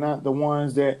I'm saying? Not the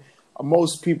ones that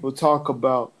most people talk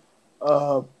about.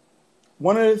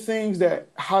 One of the things that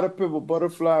How to Pimp a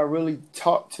Butterfly really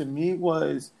taught to me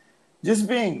was just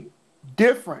being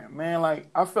different, man. Like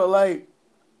I felt like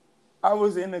I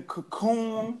was in a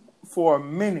cocoon for a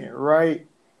minute, right?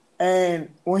 And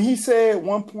when he said at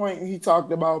one point he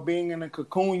talked about being in a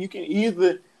cocoon,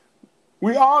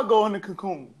 we all go in the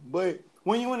cocoon, but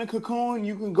when you're in a cocoon,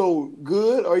 you can go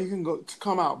good or you can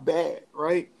come out bad,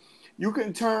 right? You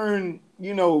can turn,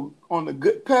 on the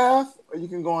good path or you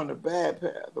can go on the bad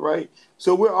path, right?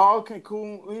 So we're all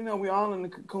cocoon, we're all in the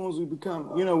cocoons. We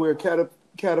become, we're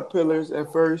caterpillars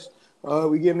at first.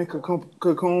 We get in the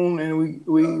cocoon and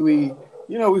we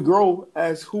we grow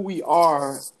as who we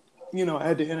are,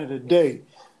 at the end of the day.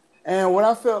 And what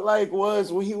I felt like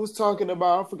was when he was talking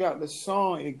about, I forgot the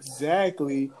song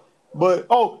exactly, but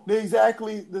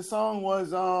the song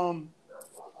was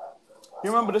you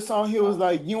remember the song? He was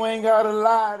like, "You ain't gotta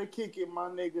lie to kick it, my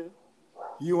nigga.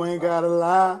 You ain't gotta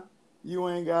lie. You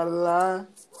ain't gotta lie."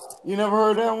 You never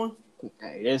heard that one?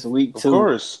 Hey, it's week 2. Of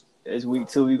course. It's week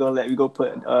 2. We go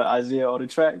put Isaiah on the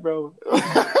track, bro.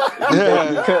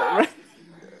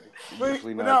 But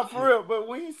not for real. But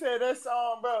when he said that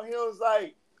song, bro, he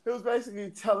was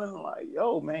basically telling like,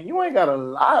 "Yo, man, you ain't gotta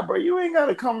lie, bro. You ain't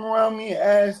gotta come around me and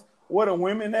ask what a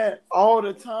women at all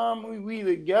the time we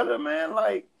together, man.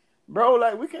 Like, bro,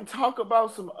 like we can talk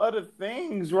about some other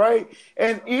things, right?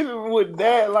 And even with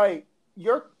that, like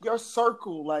your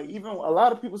circle, like even a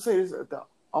lot of people say this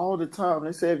all the time.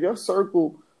 They say if your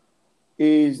circle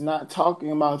is not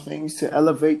talking about things to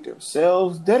elevate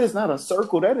themselves, that is not a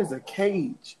circle. That is a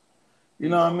cage. You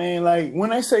know what I mean? Like when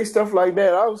they say stuff like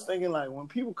that, I was thinking like when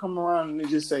people come around and they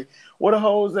just say, "What a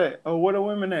hoes at?" or "What a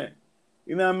women at?"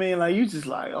 You know what I mean? Like you just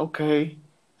like, okay,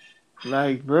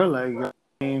 like bro, like I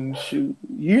mean, shoot,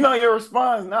 your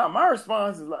response. Now my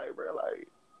response is like, bro, like,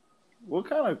 what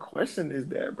kind of question is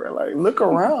that, bro? Like, look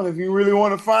around if you really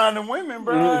want to find the women,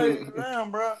 bro.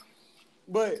 Damn, bro.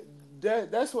 But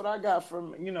that's what I got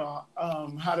from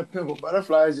How to Pimp a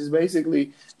Butterfly is just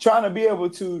basically trying to be able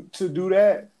to do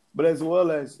that. But as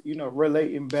well as,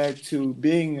 relating back to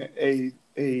being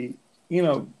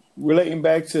relating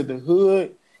back to the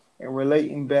hood and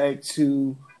relating back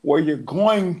to where you're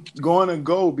going to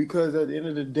go, because at the end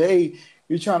of the day,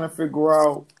 you're trying to figure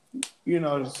out,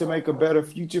 to make a better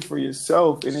future for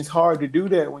yourself. And it's hard to do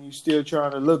that when you're still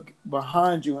trying to look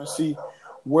behind you and see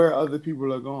where other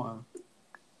people are going.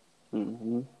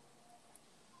 Mm-hmm.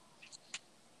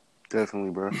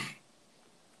 Definitely, bro.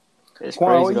 It's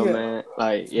crazy though, man.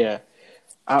 Like, yeah,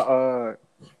 I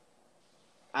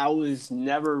was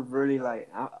never really like.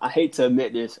 I hate to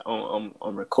admit this on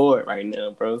record right now,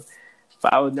 bro.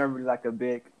 But I was never really like a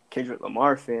big Kendrick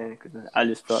Lamar fan because I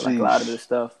just felt like a lot of the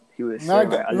stuff he was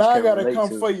saying. I gotta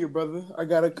come for you, brother. I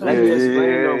gotta come. Let me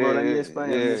explain, Let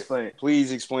me explain.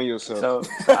 Please explain yourself. So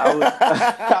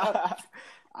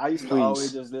I used to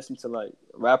always just listen to like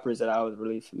rappers that I was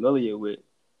really familiar with.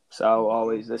 So I would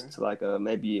always listen to like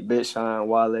maybe a Big Sean,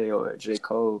 Wale, or J.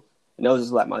 Cole. And those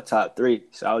was like my top 3.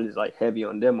 So I was just like heavy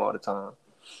on them all the time.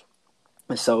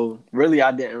 And so really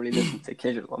I didn't really listen to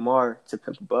Kendrick Lamar to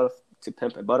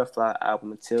Pimp a Butterfly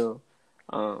album until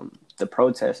the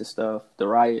protests and stuff, the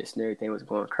riots and everything was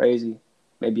going crazy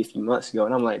maybe a few months ago.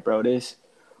 And I'm like, bro, this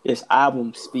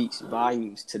album speaks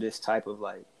volumes to this type of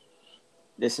like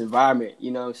this environment,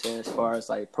 you know what I'm saying, as far as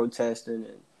like protesting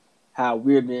and how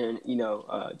we're being,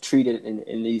 treated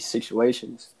in these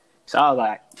situations. So I was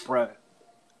like, bruh,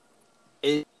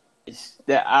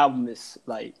 that album is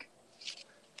like,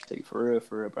 for real,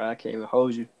 bro. I can't even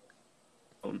hold you.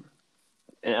 And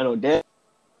I know that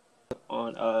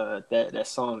on that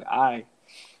song,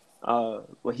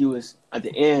 when he was at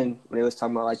the end, when they was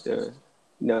talking about like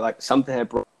like something had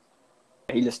broke,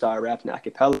 he just started rapping a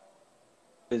cappella.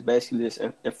 Is basically this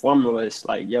informer was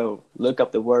like, yo, look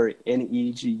up the word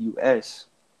Negus.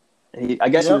 And I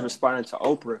guess he was responding to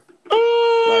Oprah.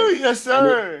 Oh, yes,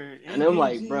 sir. And I'm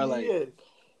like, bro, like, it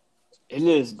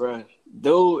is, bro.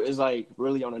 Dude is like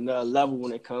really on another level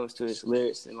when it comes to his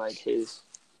lyrics and like his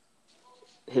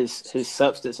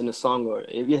substance in the song, or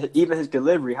even his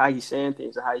delivery, how he's saying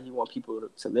things, or how he want people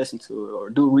to listen to it or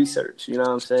do research. You know what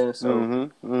I'm saying? So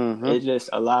it's just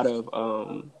a lot of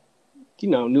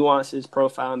nuances,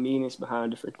 profound meanings behind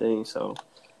different things. So,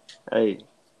 hey,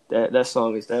 that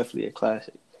song is definitely a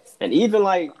classic. And even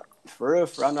like for real,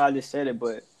 I know I just said it,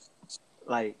 but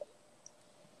like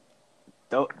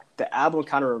the album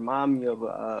kind of remind me of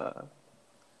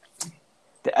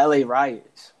the LA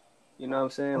riots. You know what I'm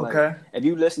saying? Okay. Like if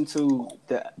you listen to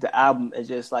the album, it's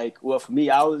just like, well, for me,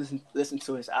 I was listening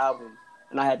to his album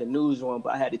and I had the news on,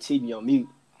 but I had the TV on mute.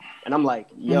 And I'm like,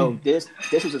 yo, this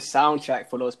was a soundtrack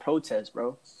for those protests,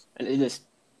 bro. And it just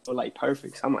was like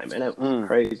perfect. So I'm like, man, that was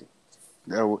crazy.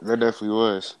 That definitely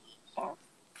was.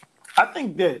 I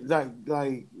think that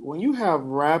like when you have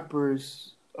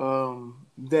rappers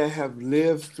that have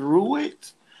lived through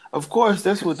it, of course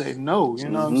that's what they know. You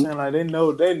know what I'm saying? Like they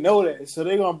know that. So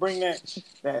they're gonna bring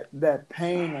that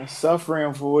pain and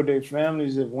suffering for what their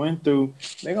families have went through.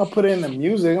 They're gonna put it in the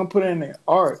music, they're gonna put it in their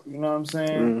art. You know what I'm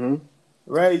saying?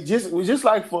 Right, just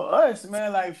like for us,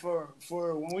 man. Like for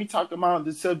when we talk about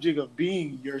the subject of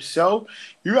being yourself,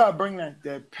 you gotta bring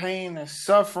that pain and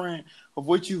suffering of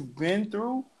what you've been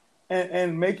through,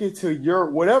 and make it to your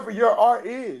whatever your art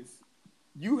is.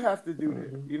 You have to do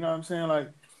that. You know what I'm saying? Like,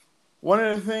 one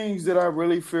of the things that I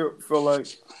really feel like,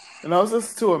 and I was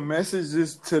listening to a message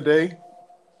this today,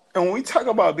 and when we talk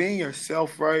about being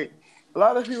yourself, right? A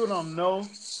lot of people don't know,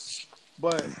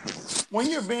 but when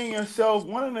you're being yourself,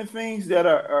 one of the things that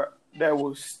that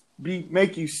will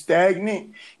make you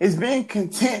stagnant is being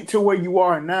content to where you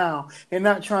are now and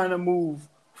not trying to move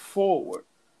forward.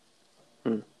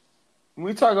 When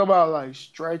we talk about like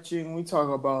stretching, we talk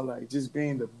about like just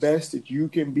being the best that you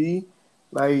can be.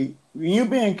 Like when you're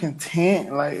being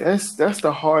content, like that's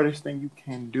the hardest thing you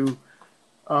can do,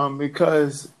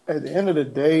 because at the end of the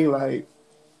day, like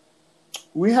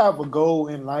we have a goal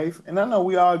in life, and I know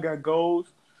we all got goals.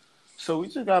 So we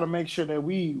just got to make sure that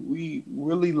we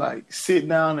really like sit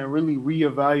down and really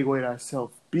reevaluate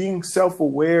ourselves. Being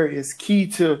self-aware is key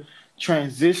to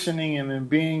transitioning and then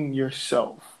being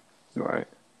yourself. Right.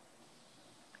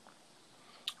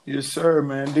 Yes, sir,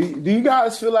 man. Do you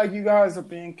guys feel like you guys are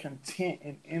being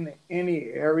content in any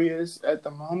areas at the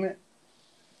moment?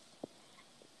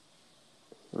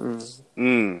 I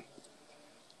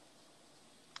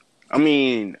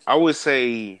mean, I wouldn't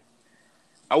say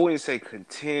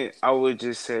content. I would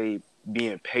just say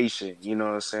being patient. You know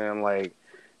what I'm saying? Like,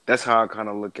 that's how I kind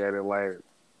of look at it. Like,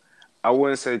 I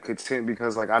wouldn't say content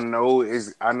because, like, I know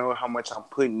how much I'm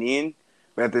putting in,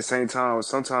 but at the same time,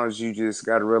 sometimes you just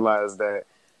got to realize that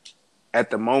at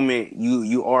the moment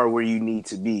you are where you need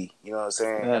to be. You know what I'm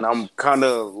saying? Yes. And I'm kind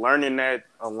of learning that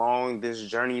along this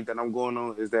journey that I'm going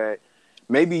on is that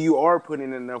maybe you are putting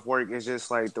in enough work. It's just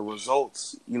like the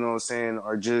results, you know what I'm saying,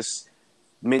 are just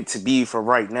meant to be for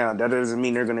right now. That doesn't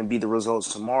mean they're going to be the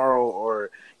results tomorrow or,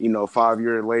 5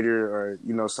 years later or,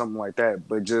 something like that.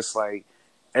 But just like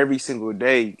every single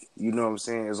day, you know what I'm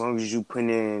saying, as long as you put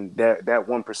in that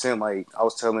 1%, like I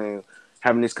was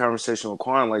having this conversation with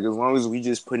Quan, like as long as we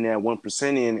just putting that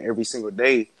 1% in every single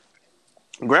day,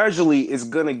 gradually it's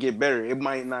going to get better. It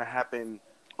might not happen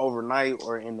overnight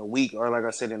or in a week or like I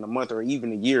said, in a month or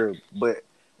even a year. But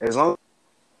as long as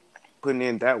putting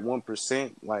in that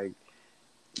 1%, like,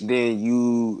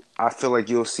 then I feel like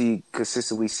you'll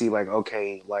consistently see like,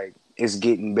 okay, like it's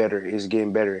getting better.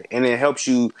 And it helps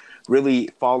you really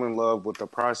fall in love with the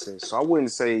process. So I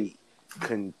wouldn't say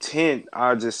content.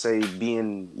 I'd just say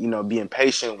being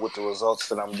patient with the results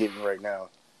that I'm getting right now,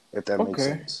 if that makes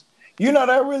sense.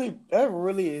 That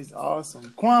really is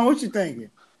awesome. Quan, what you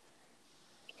thinking?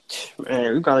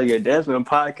 Man, we probably get Desmond a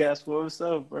podcast for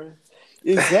himself, bro.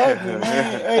 Exactly,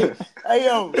 man. hey,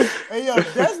 yo,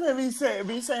 Desmond be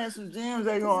saying some gems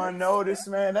they gonna notice,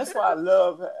 man. That's why I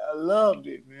loved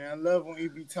it, man. I love when he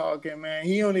be talking, man.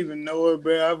 He don't even know it,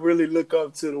 but I really look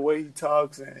up to the way he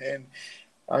talks and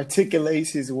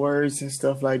articulates his words and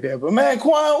stuff like that. But man,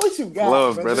 Quan, what you got?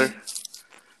 Love, brother.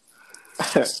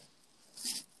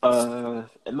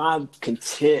 Am I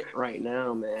content right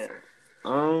now, man?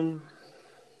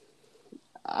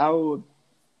 I would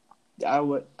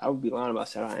be lying about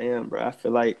saying I am, bro. I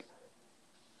feel like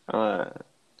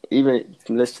even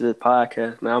from listening to the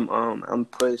podcast, man, I'm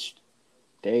pushed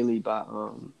daily by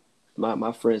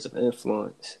my friends of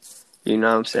influence. You know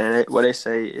what I'm saying? What they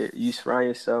say, you surround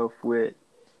yourself with,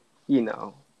 I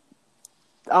don't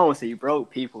want to say you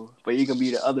broke people, but you can be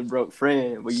the other broke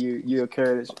friend. But you're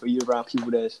around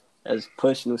people that's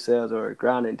pushing themselves or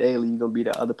grinding daily. You're gonna be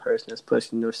the other person that's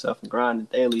pushing yourself and grinding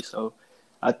daily. So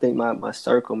I think my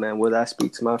circle, man, whether I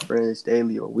speak to my friends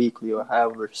daily or weekly or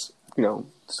however,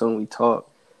 soon we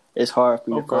talk, it's hard for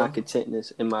me to find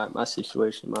contentness in my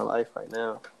situation, my life right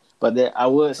now. But I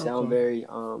would say I'm very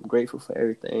grateful for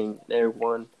everything,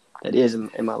 everyone that is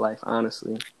in my life,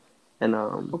 honestly. And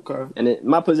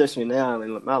my position now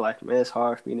in my life, man, it's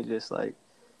hard for me to just like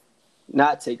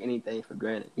not take anything for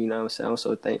granted. You know what I'm saying? I'm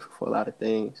so thankful for a lot of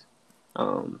things.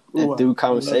 And through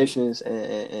conversations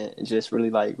and just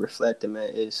really like reflecting, man,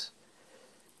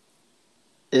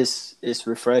 it's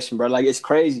refreshing, bro. Like, it's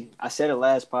crazy. I said it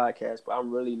last podcast, but I'm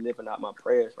really living out my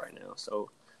prayers right now. So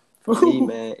for me,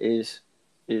 man,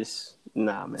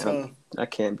 I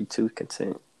can't be too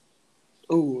content.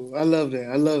 Ooh, I love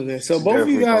that. So both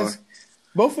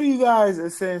of you guys are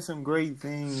saying some great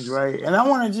things, right? And I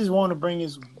want to bring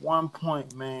this one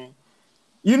point, man.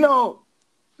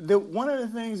 One of the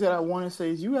things that I want to say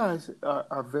is you guys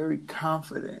are very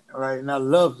confident, right? And I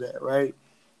love that, right?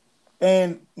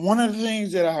 And one of the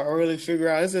things that I really figured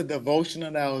out is a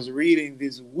devotional that I was reading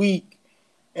this week,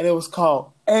 and it was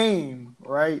called AIM,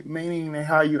 right? Meaning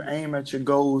how you aim at your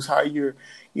goals, how you're,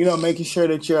 making sure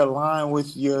that you're aligned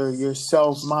with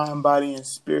yourself, mind, body, and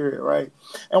spirit, right?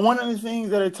 And one of the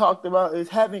things that it talked about is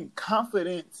having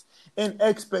confidence and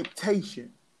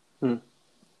expectation.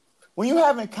 when you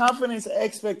having confidence and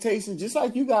expectation, just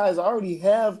like you guys already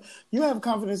have, you have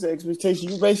confidence and expectation.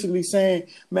 You basically saying,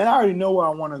 man, I already know where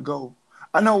I want to go.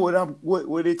 I know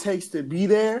what it takes to be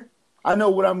there. I know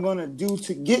what I'm gonna do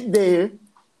to get there.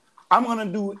 I'm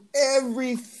gonna do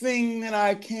everything that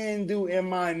I can do in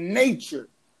my nature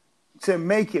to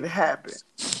make it happen.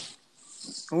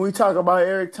 When we talk about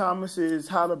Eric Thomas's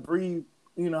How to Breathe,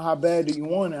 you know, how bad do you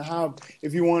want it? How,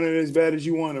 if you want it as bad as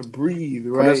you want to breathe,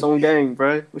 right? That's on game,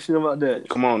 bro. What you know about that?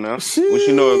 Come on now. Sheesh. What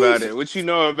you know about it? What you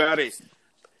know about it?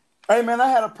 Hey man, I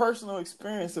had a personal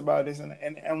experience about this,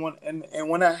 and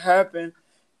when that happened,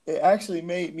 it actually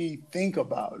made me think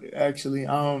about it. Actually,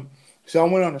 so I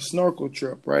went on a snorkel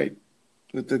trip, right,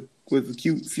 with a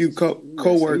few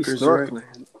coworkers, right?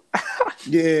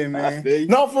 Yeah, man.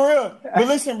 No, for real. But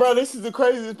listen, bro, this is the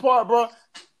craziest part, bro.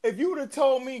 If you would have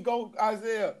told me, go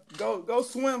Isaiah, go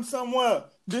swim somewhere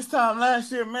this time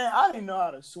last year, man, I didn't know how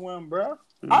to swim, bro.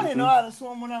 I didn't know how to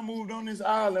swim when I moved on this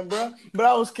island, bro. But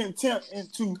I was content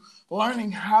into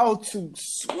learning how to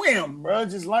swim, bro.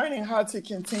 Just learning how to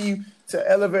continue to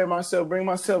elevate myself, bring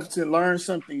myself to learn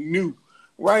something new,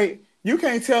 right? You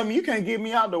can't tell me, you can't get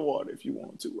me out the water if you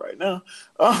want to right now.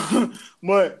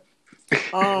 But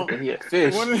yeah,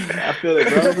 fish. I feel it,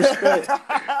 bro. Respect.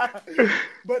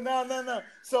 But no.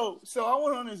 So I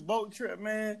went on this boat trip,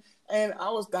 man, and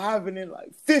I was diving in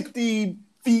like 50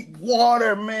 feet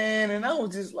water, man, and I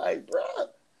was just like, bro,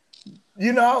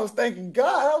 you know, I was thanking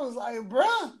God. I was like, bro,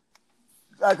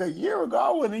 like a year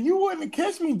ago, you wouldn't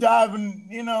catch me diving,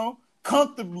 you know,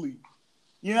 comfortably.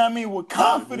 You know what I mean? With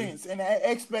confidence and that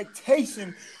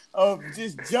expectation of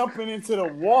just jumping into the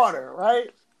water,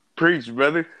 right? Preach,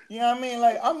 brother. You know what I mean?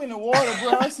 Like, I'm in the water,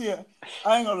 bro. I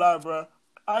ain't gonna lie, bro.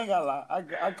 I ain't gonna lie.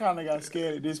 I kind of got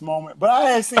scared at this moment. But I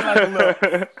had seen like a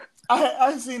little,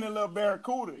 I seen a little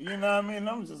barracuda. You know what I mean?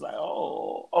 I'm just like,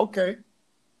 oh, okay.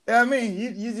 You know what I mean?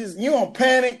 You don't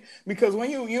panic, because when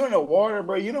you're in the water,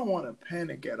 bro, you don't want to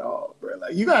panic at all, bro.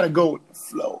 Like, you got to go with the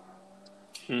flow.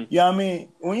 You know what I mean?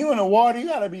 When you're in the water, you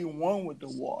got to be one with the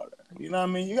water. You know what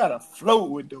I mean? You got to float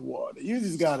with the water. You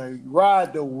just got to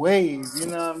ride the wave. You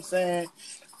know what I'm saying?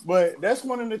 But that's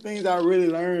one of the things I really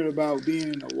learned about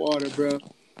being in the water, bro.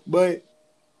 But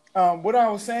what I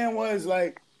was saying was,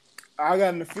 like, I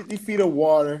got in the 50 feet of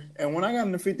water. And when I got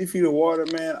in the 50 feet of water,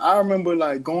 man, I remember,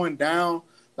 like, going down.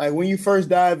 Like, when you first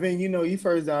dive in, you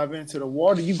first dive into the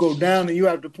water, you go down and you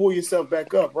have to pull yourself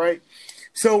back up, right?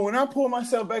 So when I pulled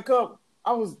myself back up,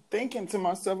 I was thinking to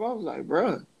myself, I was like,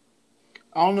 bro,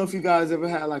 I don't know if you guys ever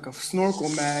had like a snorkel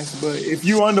mask, but if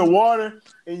you underwater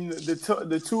and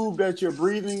the tube that you're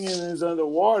breathing in is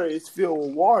underwater, it's filled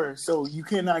with water, so you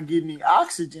cannot get any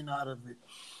oxygen out of it.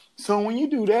 So when you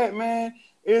do that, man,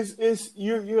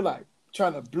 you're like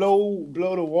trying to blow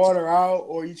the water out,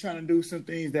 or you're trying to do some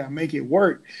things that make it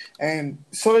work. And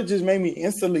so it just made me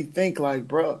instantly think, like,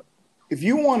 bro, if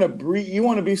you want to breathe, if you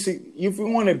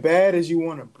want it bad as you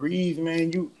want to breathe,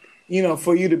 man, you know,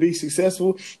 for you to be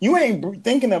successful, you ain't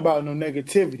thinking about no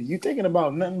negativity. You're thinking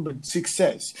about nothing but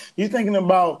success. You're thinking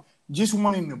about just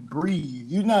wanting to breathe.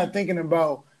 You're not thinking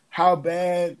about how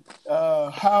bad,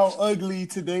 how ugly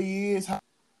today is, how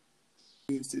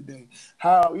it is today,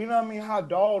 how, you know what I mean, how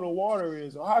dull the water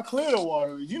is, or how clear the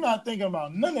water is. You're not thinking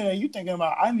about none of that. You're thinking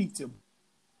about, I need to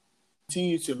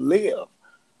continue to live.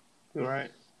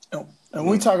 Right. And when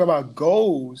we talk about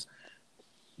goals,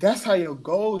 that's how your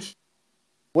goals.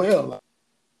 Well,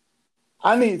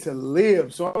 I need to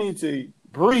live, so I need to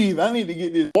breathe. I need to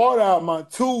get this water out my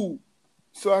tube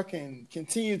so I can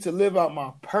continue to live out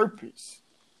my purpose.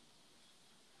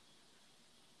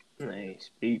 Nice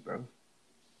beat, bro.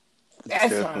 That's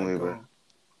Definitely, how you bro.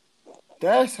 go.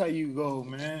 That's how you go,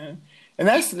 man. And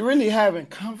that's really having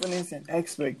confidence and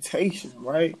expectation,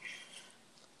 right?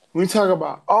 We talk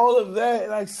about all of that,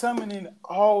 like summing it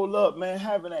all up, man,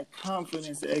 having that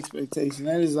confidence and expectation.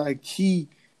 That is like key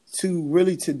to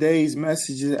really today's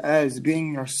message as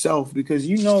being yourself, because,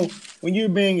 you know, when you're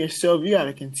being yourself, you got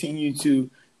to continue to,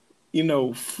 you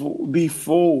know, be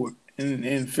forward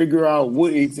and figure out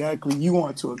what exactly you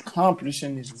want to accomplish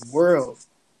in this world,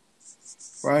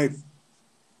 right?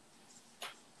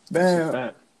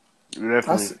 Man,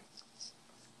 Definitely.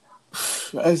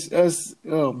 that's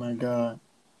oh my God.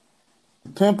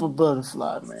 Pimp a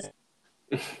butterfly,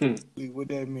 man. What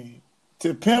that mean?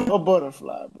 To pimp a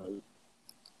butterfly, brother.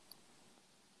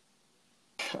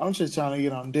 I'm just trying to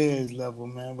get on Dez level,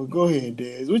 man. But go ahead,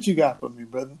 Dez. What you got for me,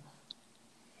 brother?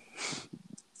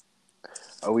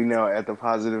 Are we now at the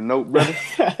positive note, brother?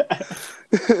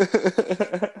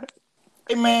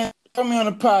 Hey, man, put me on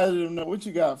a positive note. What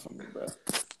you got for me, bro?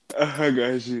 I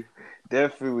got you.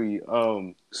 Definitely.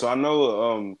 So I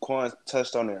know Quan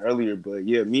touched on it earlier, but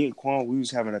yeah, me and Quan, we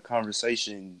was having a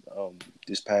conversation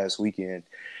this past weekend,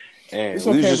 It's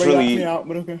and we was okay, just bro. You asked me really out,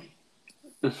 but okay.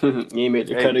 You ain't made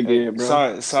the cut hey, again,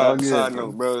 bro. It's all side good,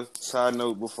 note, bro. bro. Side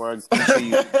note before I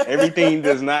continue. Everything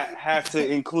does not have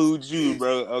to include you,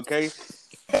 bro, okay?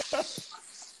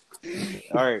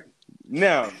 All right.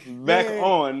 Now, back Man.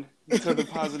 on to the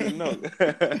positive note.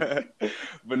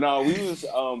 But no, we was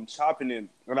chopping it,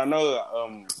 and I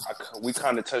know we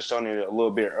kind of touched on it a little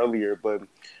bit earlier, but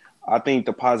I think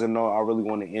the positive note I really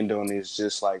want to end on is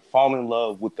just like fall in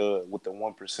love with the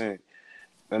 1%.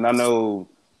 And I know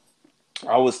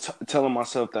I was telling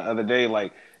myself the other day,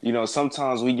 like, you know,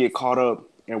 sometimes we get caught up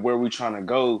in where we're trying to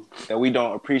go that we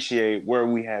don't appreciate where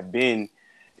we have been.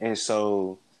 And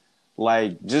so,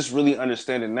 like, just really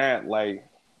understanding that, like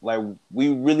we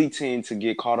really tend to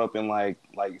get caught up in like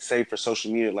say for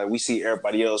social media, like we see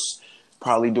everybody else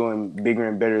probably doing bigger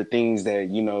and better things that,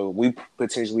 you know, we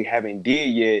potentially haven't did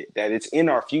yet, that it's in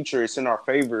our future, it's in our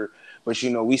favor, but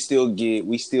you know, we still get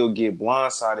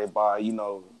blindsided by,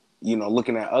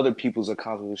 looking at other people's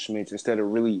accomplishments instead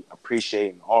of really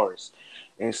appreciating ours.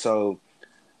 And so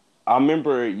I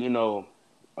remember,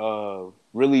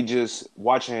 really just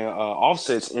watching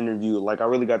Offset's interview. Like, I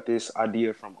really got this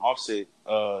idea from Offset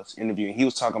interview. And he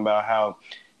was talking about how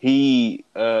he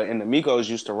and the Migos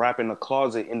used to rap in a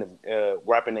closet,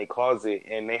 rap in a closet,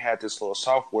 and they had this little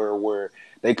software where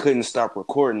they couldn't stop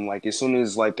recording. Like, as soon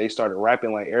as like they started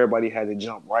rapping, like everybody had to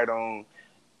jump right on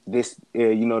this,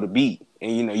 the beat,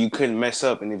 and you couldn't mess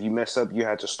up. And if you mess up, you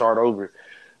had to start over.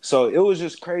 So it was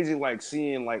just crazy, like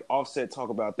seeing like Offset talk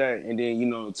about that, and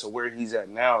then to where he's at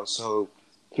now. So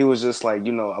he was just like,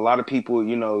 a lot of people,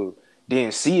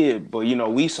 didn't see it, but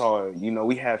we saw it.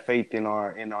 We have faith in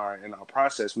our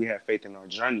process. We have faith in our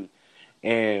journey,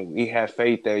 and we have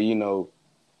faith that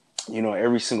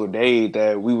every single day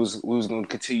that we was going to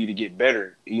continue to get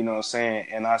better. You know what I'm saying?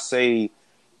 And I say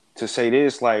to say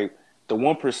this, like, the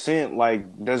 1%,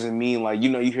 like, doesn't mean like,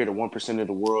 you hear the 1% of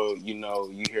the world,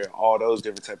 you hear all those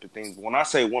different type of things. But when I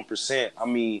say 1%, I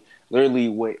mean literally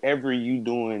whatever you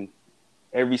doing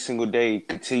every single day,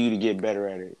 continue to get better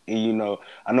at it. And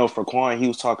I know for Quan, he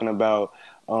was talking about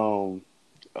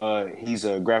he's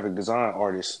a graphic design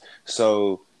artist,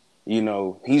 so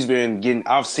he's been getting,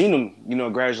 I've seen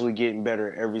him, gradually getting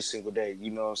better every single day, you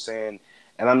know what I'm saying?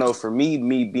 And I know for me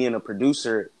being a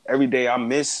producer, every day I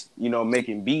miss,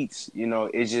 making beats.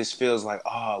 It just feels like,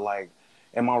 like,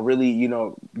 am I really,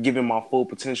 giving my full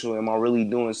potential? Am I really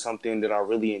doing something that I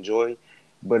really enjoy?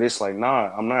 But it's like, nah,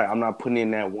 I'm not putting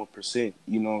in that 1%,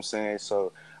 you know what I'm saying?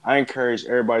 So I encourage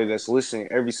everybody that's listening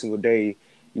every single day,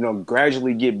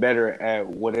 gradually get better at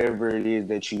whatever it is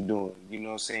that you're doing. You know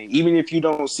what I'm saying? Even if you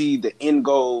don't see the end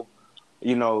goal,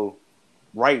 you know,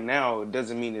 right now, it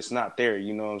doesn't mean it's not there.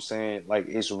 You know what I'm saying? Like,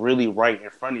 it's really right in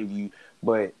front of you.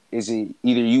 But is it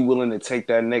either you willing to take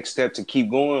that next step to keep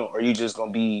going, or you just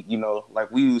gonna be,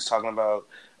 like we was talking about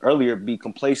earlier, be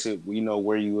complacent,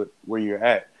 where you're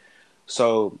at.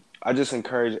 So I just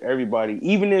encourage everybody,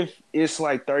 even if it's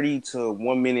like 30 to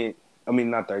 1 minute. I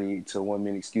mean, not 30 to 1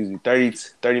 minute, excuse me,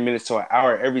 30 minutes to an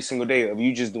hour every single day of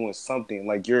you just doing something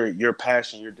like your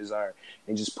passion, your desire,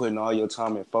 and just putting all your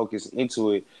time and focus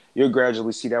into it. You'll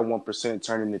gradually see that 1%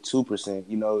 turn into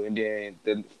 2%, and then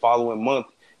the following month,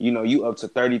 you up to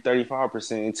 30,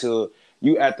 35% until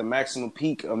you at the maximum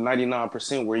peak of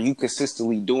 99% where you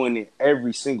consistently doing it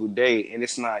every single day. And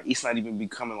it's not even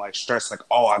becoming like stress, like,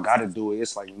 oh, I got to do it.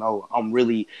 It's like, no, I'm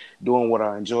really doing what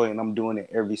I enjoy and I'm doing it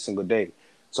every single day.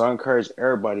 So I encourage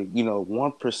everybody,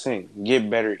 1%, get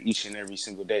better each and every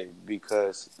single day,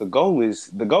 because the goal is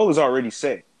already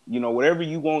set. Whatever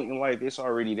you want in life, it's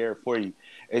already there for you.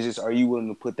 It's just, are you willing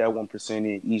to put that 1%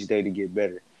 in each day to get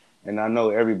better? And I know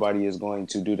everybody is going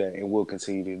to do that and will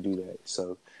continue to do that.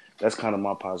 So that's kind of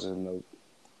my positive note.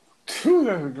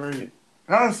 That's great.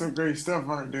 That's some great stuff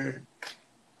right there.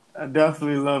 I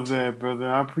definitely love that, brother.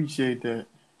 I appreciate that.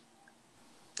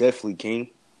 Definitely, King.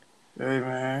 Hey,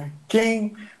 man.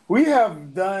 King, we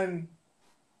have done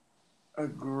a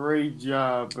great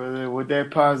job, brother, with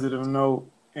that positive note.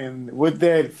 And with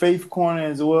that faith corner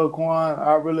as well, Quan,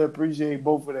 I really appreciate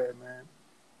both of that, man.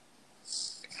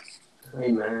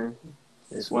 Hey, man.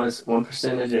 It's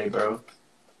 1% a day, bro.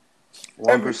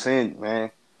 1%,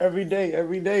 man. Every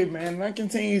day, man. And I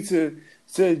continue to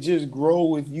just grow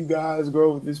with you guys,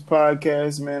 grow with this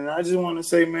podcast, man. And I just want to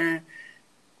say, man,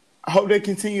 I hope they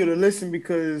continue to listen,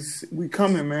 because we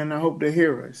coming, man. I hope they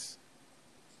hear us.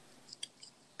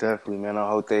 Definitely, man. I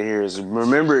hope they hear us.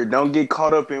 Remember, don't get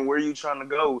caught up in where you trying to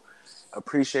go.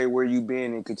 Appreciate where you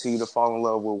been and continue to fall in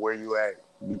love with where you at.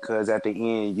 because at the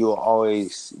end you'll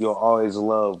always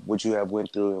love what you have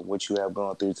went through and what you have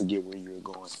gone through to get where you're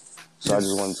going. So I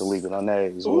just wanted to leave it on that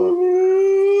as well.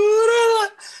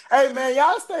 Hey man,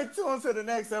 y'all stay tuned to the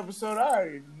next episode. I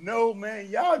already know, man.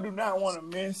 Y'all do not want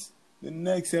to miss the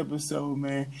next episode,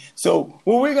 man. So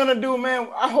what we're gonna do, man,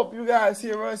 I hope you guys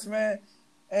hear us, man.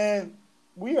 And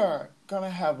we are gonna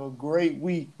have a great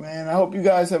week, man. I hope you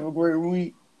guys have a great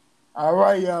week. All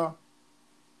right, y'all.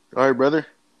 All right, brother.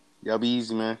 Y'all be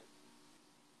easy, man.